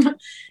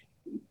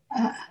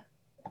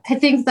I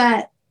think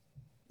that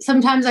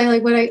sometimes I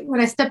like when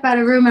I step out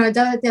of a room, and I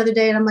done it the other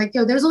day, and I'm like,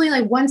 yo, there's only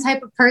like one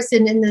type of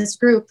person in this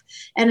group,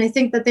 and I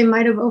think that they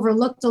might have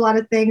overlooked a lot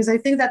of things. I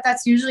think that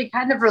that's usually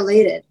kind of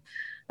related.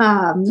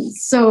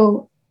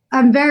 So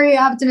I'm very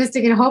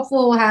optimistic and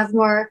hopeful we'll have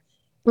more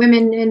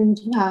women in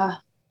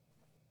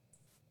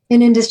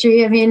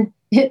industry. I mean,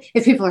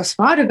 if people are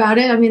smart about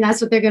it, I mean,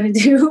 that's what they're going to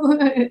do.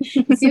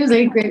 It seems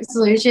like a great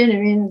solution. I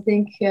mean, I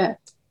think,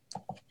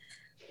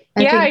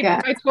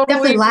 I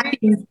totally agree.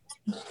 lacking.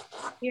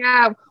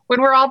 Yeah,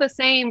 when we're all the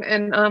same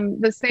and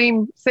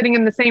sitting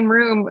in the same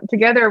room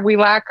together, we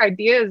lack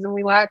ideas and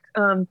we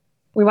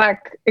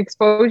lack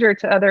exposure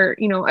to other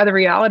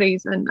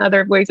realities and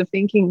other ways of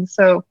thinking.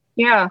 So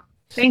yeah,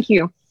 thank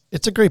you.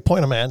 It's a great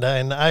point, Amanda.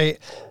 And I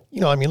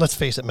mean, let's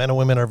face it, men and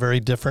women are very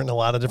different in a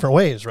lot of different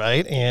ways,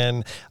 right?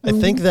 And I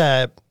think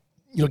that,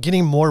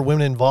 getting more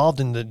women involved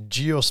in the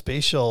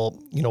geospatial,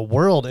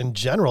 world in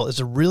general is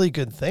a really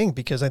good thing,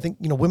 because I think,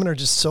 women are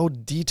just so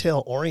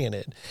detail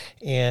oriented,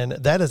 and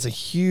that is a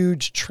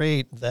huge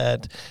trait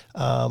that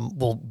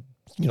will,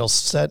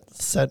 set,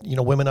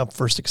 women up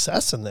for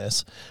success in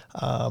this.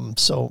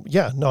 So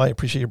yeah, no, I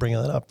appreciate you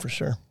bringing that up for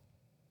sure.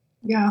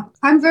 Yeah,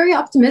 I'm very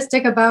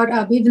optimistic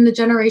about even the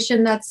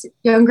generation that's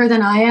younger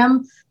than I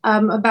am,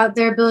 about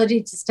their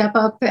ability to step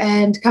up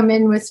and come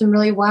in with some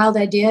really wild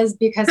ideas,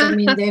 because I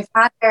mean, they've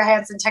had their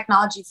hands in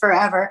technology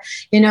forever.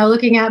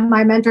 Looking at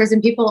my mentors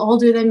and people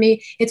older than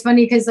me, it's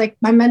funny because like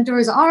my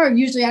mentors are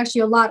usually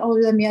actually a lot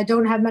older than me. I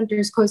don't have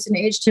mentors close in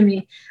age to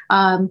me.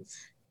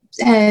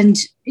 And,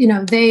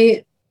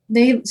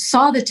 they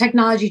saw the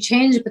technology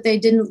change, but they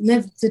didn't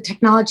live the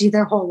technology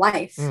their whole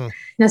life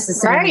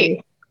necessarily.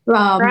 Right.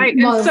 Right.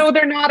 And so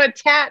they're not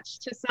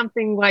attached to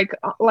something like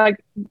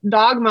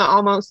dogma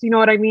almost, you know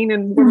what I mean?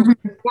 And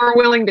we're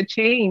willing to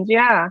change.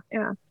 Yeah.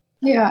 Yeah.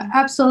 Yeah,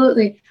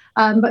 absolutely.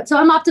 But so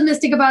I'm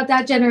optimistic about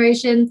that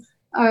generation.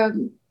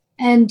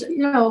 And,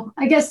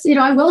 I guess,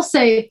 I will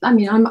say, I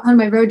mean, on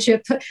my road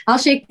trip, I'll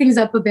shake things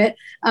up a bit.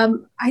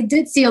 I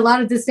did see a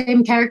lot of the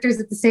same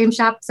characters at the same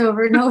shops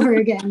over and over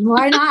again.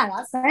 Why not?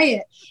 I'll say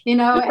it,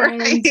 Right.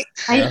 And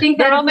I think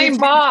that they're all named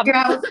Bob.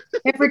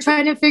 If we're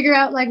trying to figure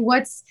out like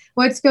what's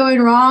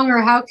going wrong,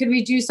 or how could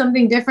we do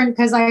something different?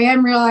 Because I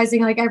am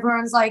realizing like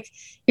everyone's like,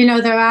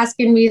 they're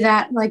asking me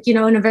that like,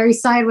 in a very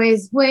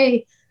sideways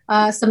way,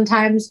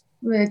 sometimes,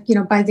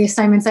 by the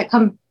assignments that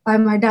come by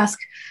my desk.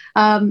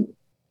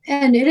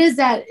 And it is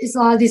that a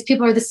lot of these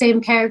people are the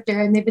same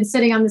character, and they've been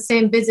sitting on the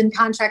same bids and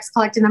contracts,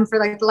 collecting them for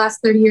like the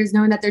last 30 years,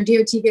 knowing that their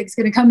DOT gig is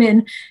going to come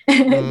in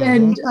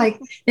and like,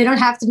 they don't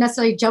have to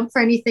necessarily jump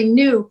for anything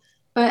new.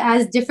 But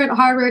as different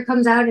hardware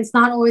comes out, it's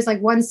not always like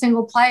one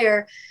single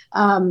player,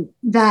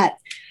 that,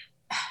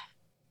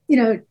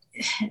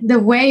 the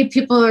way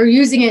people are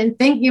using it and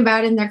thinking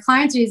about it and their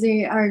clients are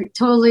using it are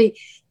totally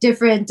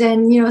different.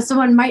 And,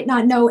 someone might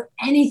not know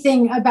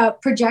anything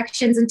about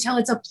projections until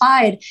it's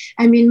applied.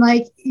 I mean,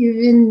 like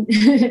even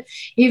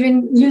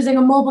using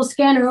a mobile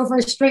scanner over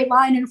a straight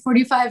line in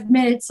 45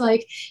 minutes,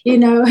 like,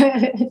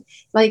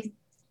 like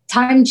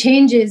time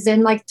changes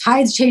and like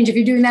tides change if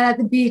you're doing that at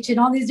the beach, and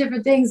all these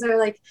different things are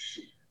like,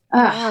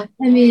 I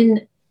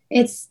mean,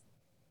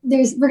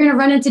 we're going to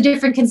run into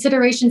different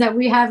considerations that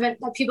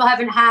people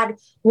haven't had,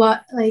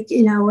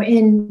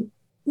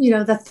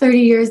 in the 30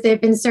 years they've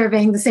been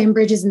surveying the same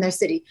bridges in their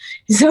city.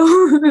 So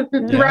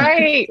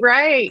right.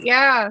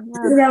 Yeah.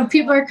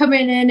 People are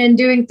coming in and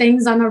doing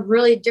things on a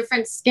really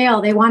different scale.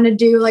 They want to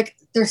do like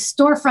their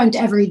storefront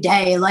every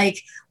day.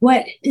 Like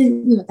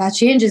that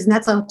changes, and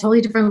that's a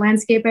totally different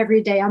landscape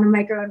every day on a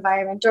micro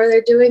environment. Or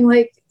they're doing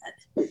like,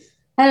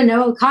 I don't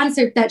know, a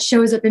concert that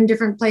shows up in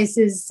different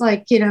places,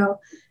 like,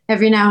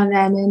 every now and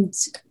then. And,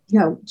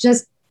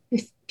 just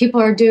if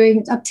people are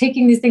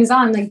taking these things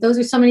on, like those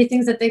are so many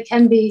things that they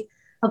can be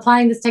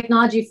applying this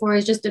technology for,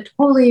 is just a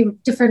totally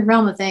different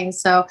realm of things.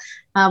 So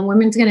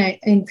women's going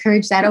to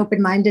encourage that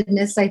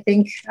open-mindedness, I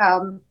think.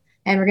 And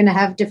we're going to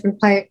have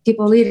different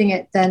people leading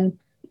it than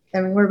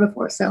we were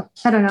before. So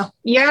I don't know.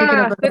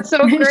 Yeah, that's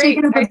so great.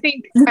 I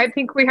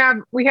think we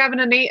have an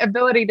innate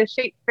ability to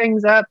shake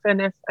things up.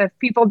 And if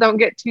people don't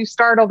get too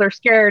startled or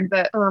scared,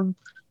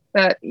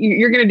 that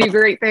you're going to do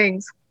great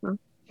things.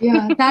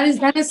 Yeah,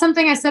 that is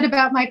something I said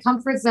about my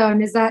comfort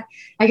zone, is that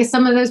I guess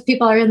some of those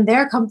people are in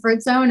their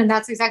comfort zone, and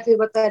that's exactly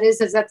what that is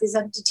that these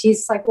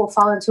entities like will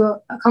fall into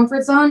a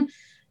comfort zone.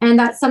 And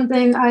that's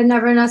something I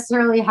never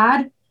necessarily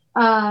had.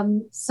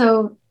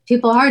 So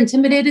people are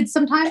intimidated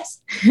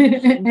sometimes,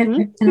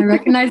 and I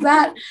recognize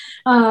that.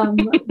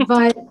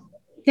 But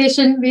they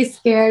shouldn't be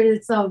scared.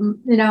 It's,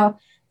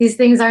 these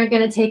things aren't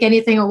going to take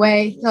anything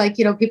away. Like,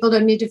 people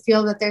don't need to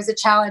feel that there's a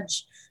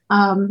challenge.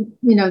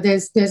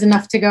 There's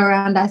enough to go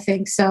around, I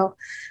think. So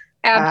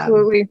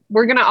absolutely.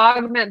 We're going to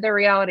augment their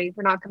reality.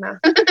 We're not going to.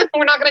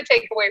 We're not going to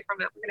take away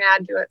from it. We're going to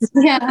add to it.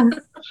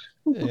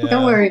 Yeah.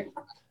 Don't worry.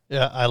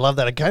 Yeah, I love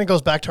that. It kind of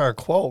goes back to our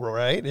quote,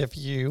 right? If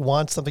you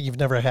want something you've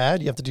never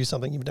had, you have to do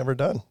something you've never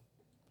done.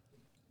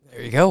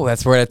 There you go.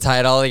 That's where to tie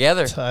it all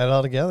together. Tie it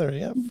all together,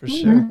 yeah, for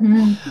sure.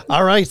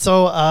 All right,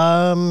 so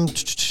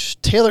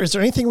Taylor, is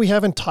there anything we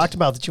haven't talked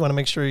about that you want to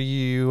make sure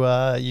you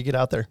you get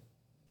out there?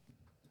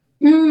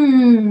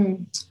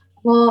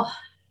 Well,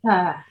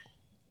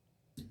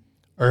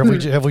 or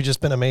have we just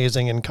been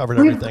amazing and covered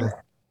everything?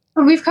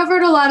 We've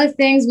covered a lot of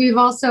things.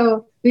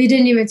 We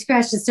didn't even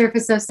scratch the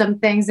surface of some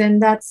things, and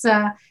that's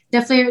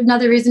definitely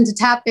another reason to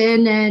tap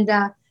in and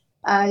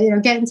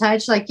get in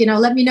touch. Like,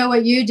 let me know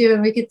what you do,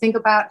 and we could think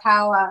about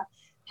how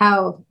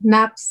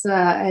maps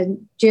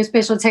and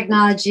geospatial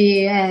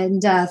technology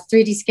and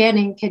 3D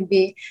scanning can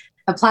be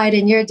applied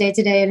in your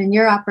day-to-day and in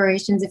your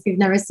operations if you've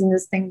never seen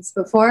those things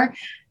before.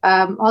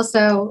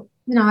 Also,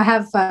 I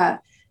have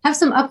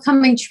some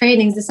upcoming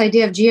trainings. This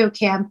idea of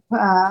Geo-Camp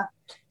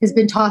has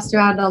been tossed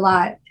around a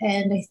lot,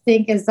 and I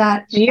think is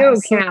that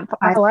Geo-Camp.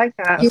 I like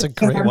that. That's a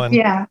great one.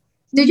 Yeah.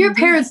 Did your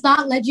parents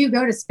not let you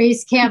go to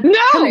space camp? No,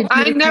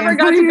 I never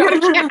got to go to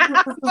camp.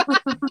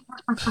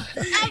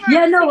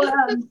 Yeah, no.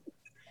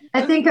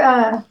 I think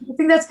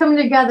that's coming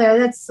together.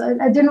 I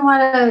didn't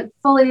want to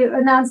fully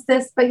announce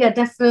this, but yeah,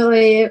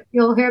 definitely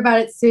you'll hear about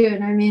it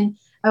soon. I mean,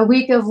 a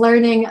week of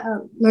learning,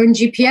 learn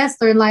GPS,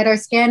 learn LiDAR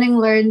scanning,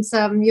 learn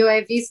some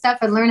UAV stuff,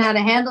 and learn how to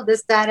handle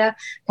this data.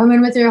 Come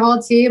in with your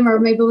whole team, or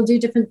maybe we'll do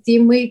different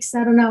theme weeks.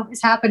 I don't know.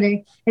 It's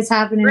happening.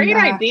 Great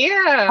idea.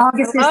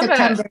 August or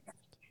September.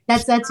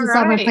 That's what's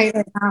on my plate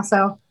right now.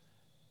 So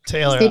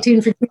Taylor, stay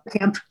tuned for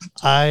Geo-Camp.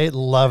 I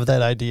love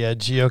that idea,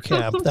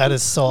 Geo-Camp. That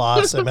is so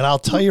awesome. And I'll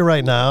tell you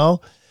right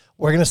now,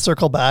 we're going to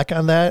circle back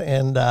on that.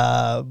 And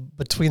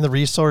between the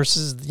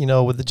resources,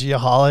 with the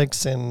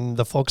Geoholics and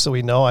the folks that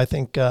we know, I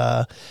think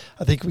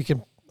we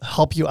can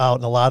help you out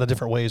in a lot of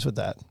different ways with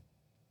that.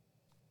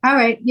 All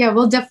right. Yeah,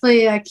 we'll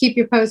definitely keep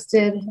you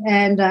posted.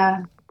 And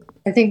I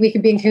think we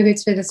could be in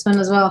cahoots for this one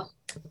as well.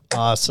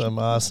 Awesome.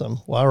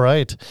 Well, all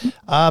right.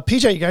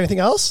 PJ, you got anything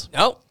else?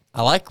 Nope.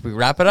 We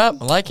wrap it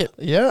up. I like it.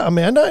 Yeah.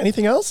 Amanda,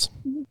 anything else?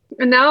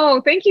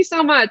 No, thank you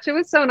so much. It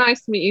was so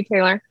nice to meet you,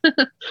 Taylor.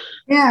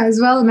 Yeah,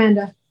 as well,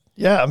 Amanda.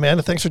 Yeah,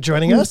 Amanda, thanks for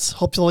joining us.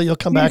 Hopefully you'll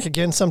come back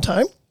again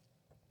sometime.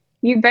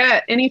 You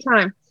bet.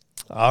 Anytime.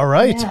 All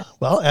right. Yeah.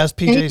 Well, as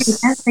PJ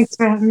thanks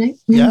for having me.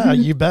 Yeah,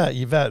 you bet.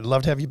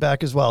 Love to have you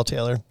back as well,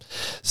 Taylor.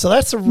 So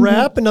that's a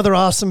wrap. Another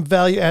awesome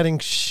value-adding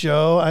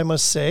show, I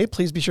must say.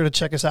 Please be sure to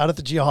check us out at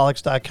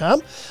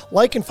thegeoholics.com.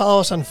 Like and follow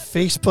us on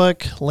Facebook,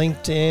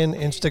 LinkedIn,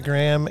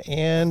 Instagram,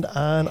 and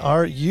on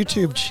our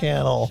YouTube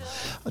channel.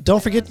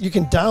 Don't forget, you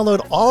can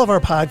download all of our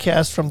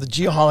podcasts from the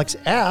Geoholics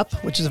app,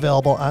 which is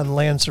available on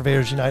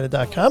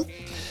landsurveyorsunited.com.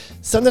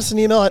 Send us an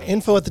email at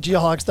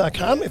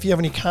info@thegeoholics.com. If you have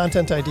any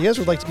content ideas,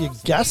 would like to be a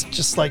guest,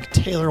 just like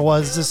Taylor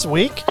was this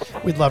week,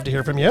 we'd love to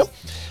hear from you.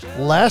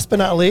 Last but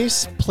not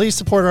least, please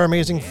support our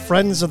amazing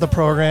friends of the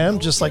program,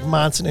 just like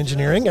Monson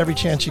Engineering, every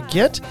chance you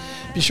get.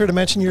 Be sure to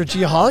mention you're a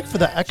Geoholic for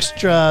the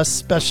extra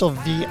special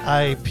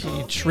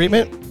VIP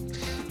treatment.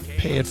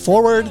 Pay it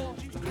forward,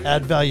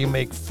 add value,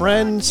 make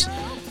friends.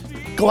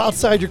 Go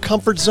outside your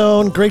comfort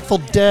zone. Grateful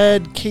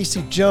Dead,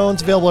 Casey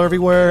Jones, available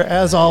everywhere.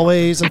 As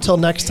always, until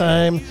next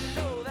time,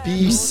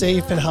 be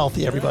safe and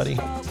healthy, everybody.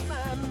 Driving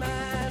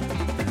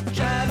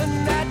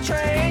that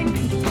train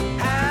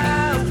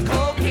out of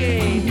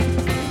cocaine.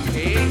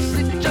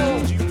 Casey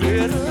Jones, you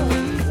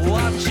better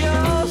watch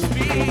your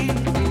speed.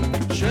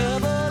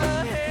 Trouble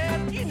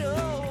ahead,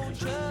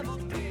 trouble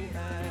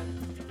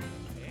behind.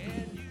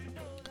 And you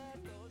don't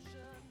know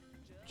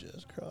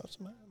Just cross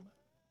my mind.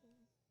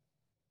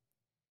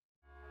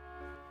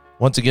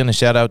 Once again, a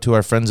shout out to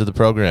our friends of the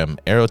program,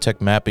 Aerotech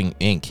Mapping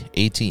Inc.,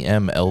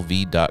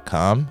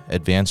 atmlv.com,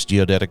 Advanced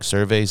Geodetic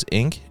Surveys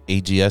Inc.,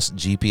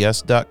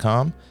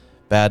 agsgps.com,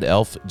 Bad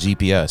Elf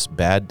GPS,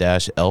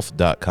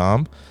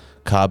 bad-elf.com,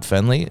 Cobb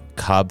Fenley,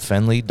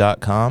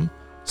 cobbfenley.com,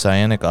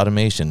 Cyanic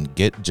Automation,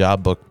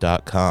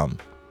 getjobbook.com,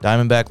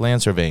 Diamondback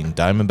Land Surveying,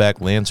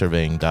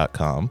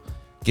 diamondbacklandsurveying.com,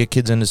 Get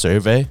Kids Into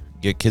Survey,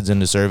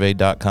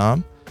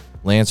 getkidsintosurvey.com,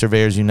 Land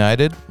Surveyors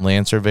United,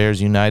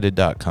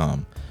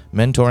 landsurveyorsunited.com,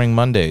 Mentoring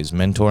Mondays,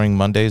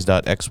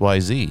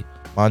 mentoringmondays.xyz,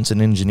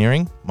 Monson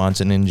Engineering,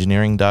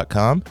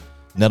 monsonengineering.com,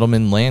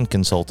 Nettleman Land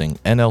Consulting,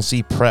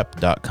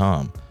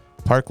 nlcprep.com,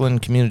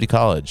 Parkland Community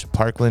College,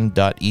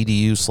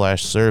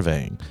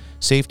 parkland.edu/surveying,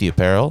 Safety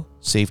Apparel,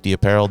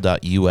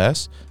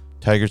 safetyapparel.us,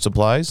 Tiger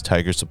Supplies,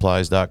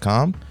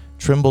 tigersupplies.com,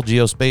 Trimble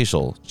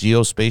Geospatial,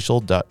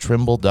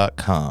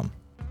 geospatial.trimble.com.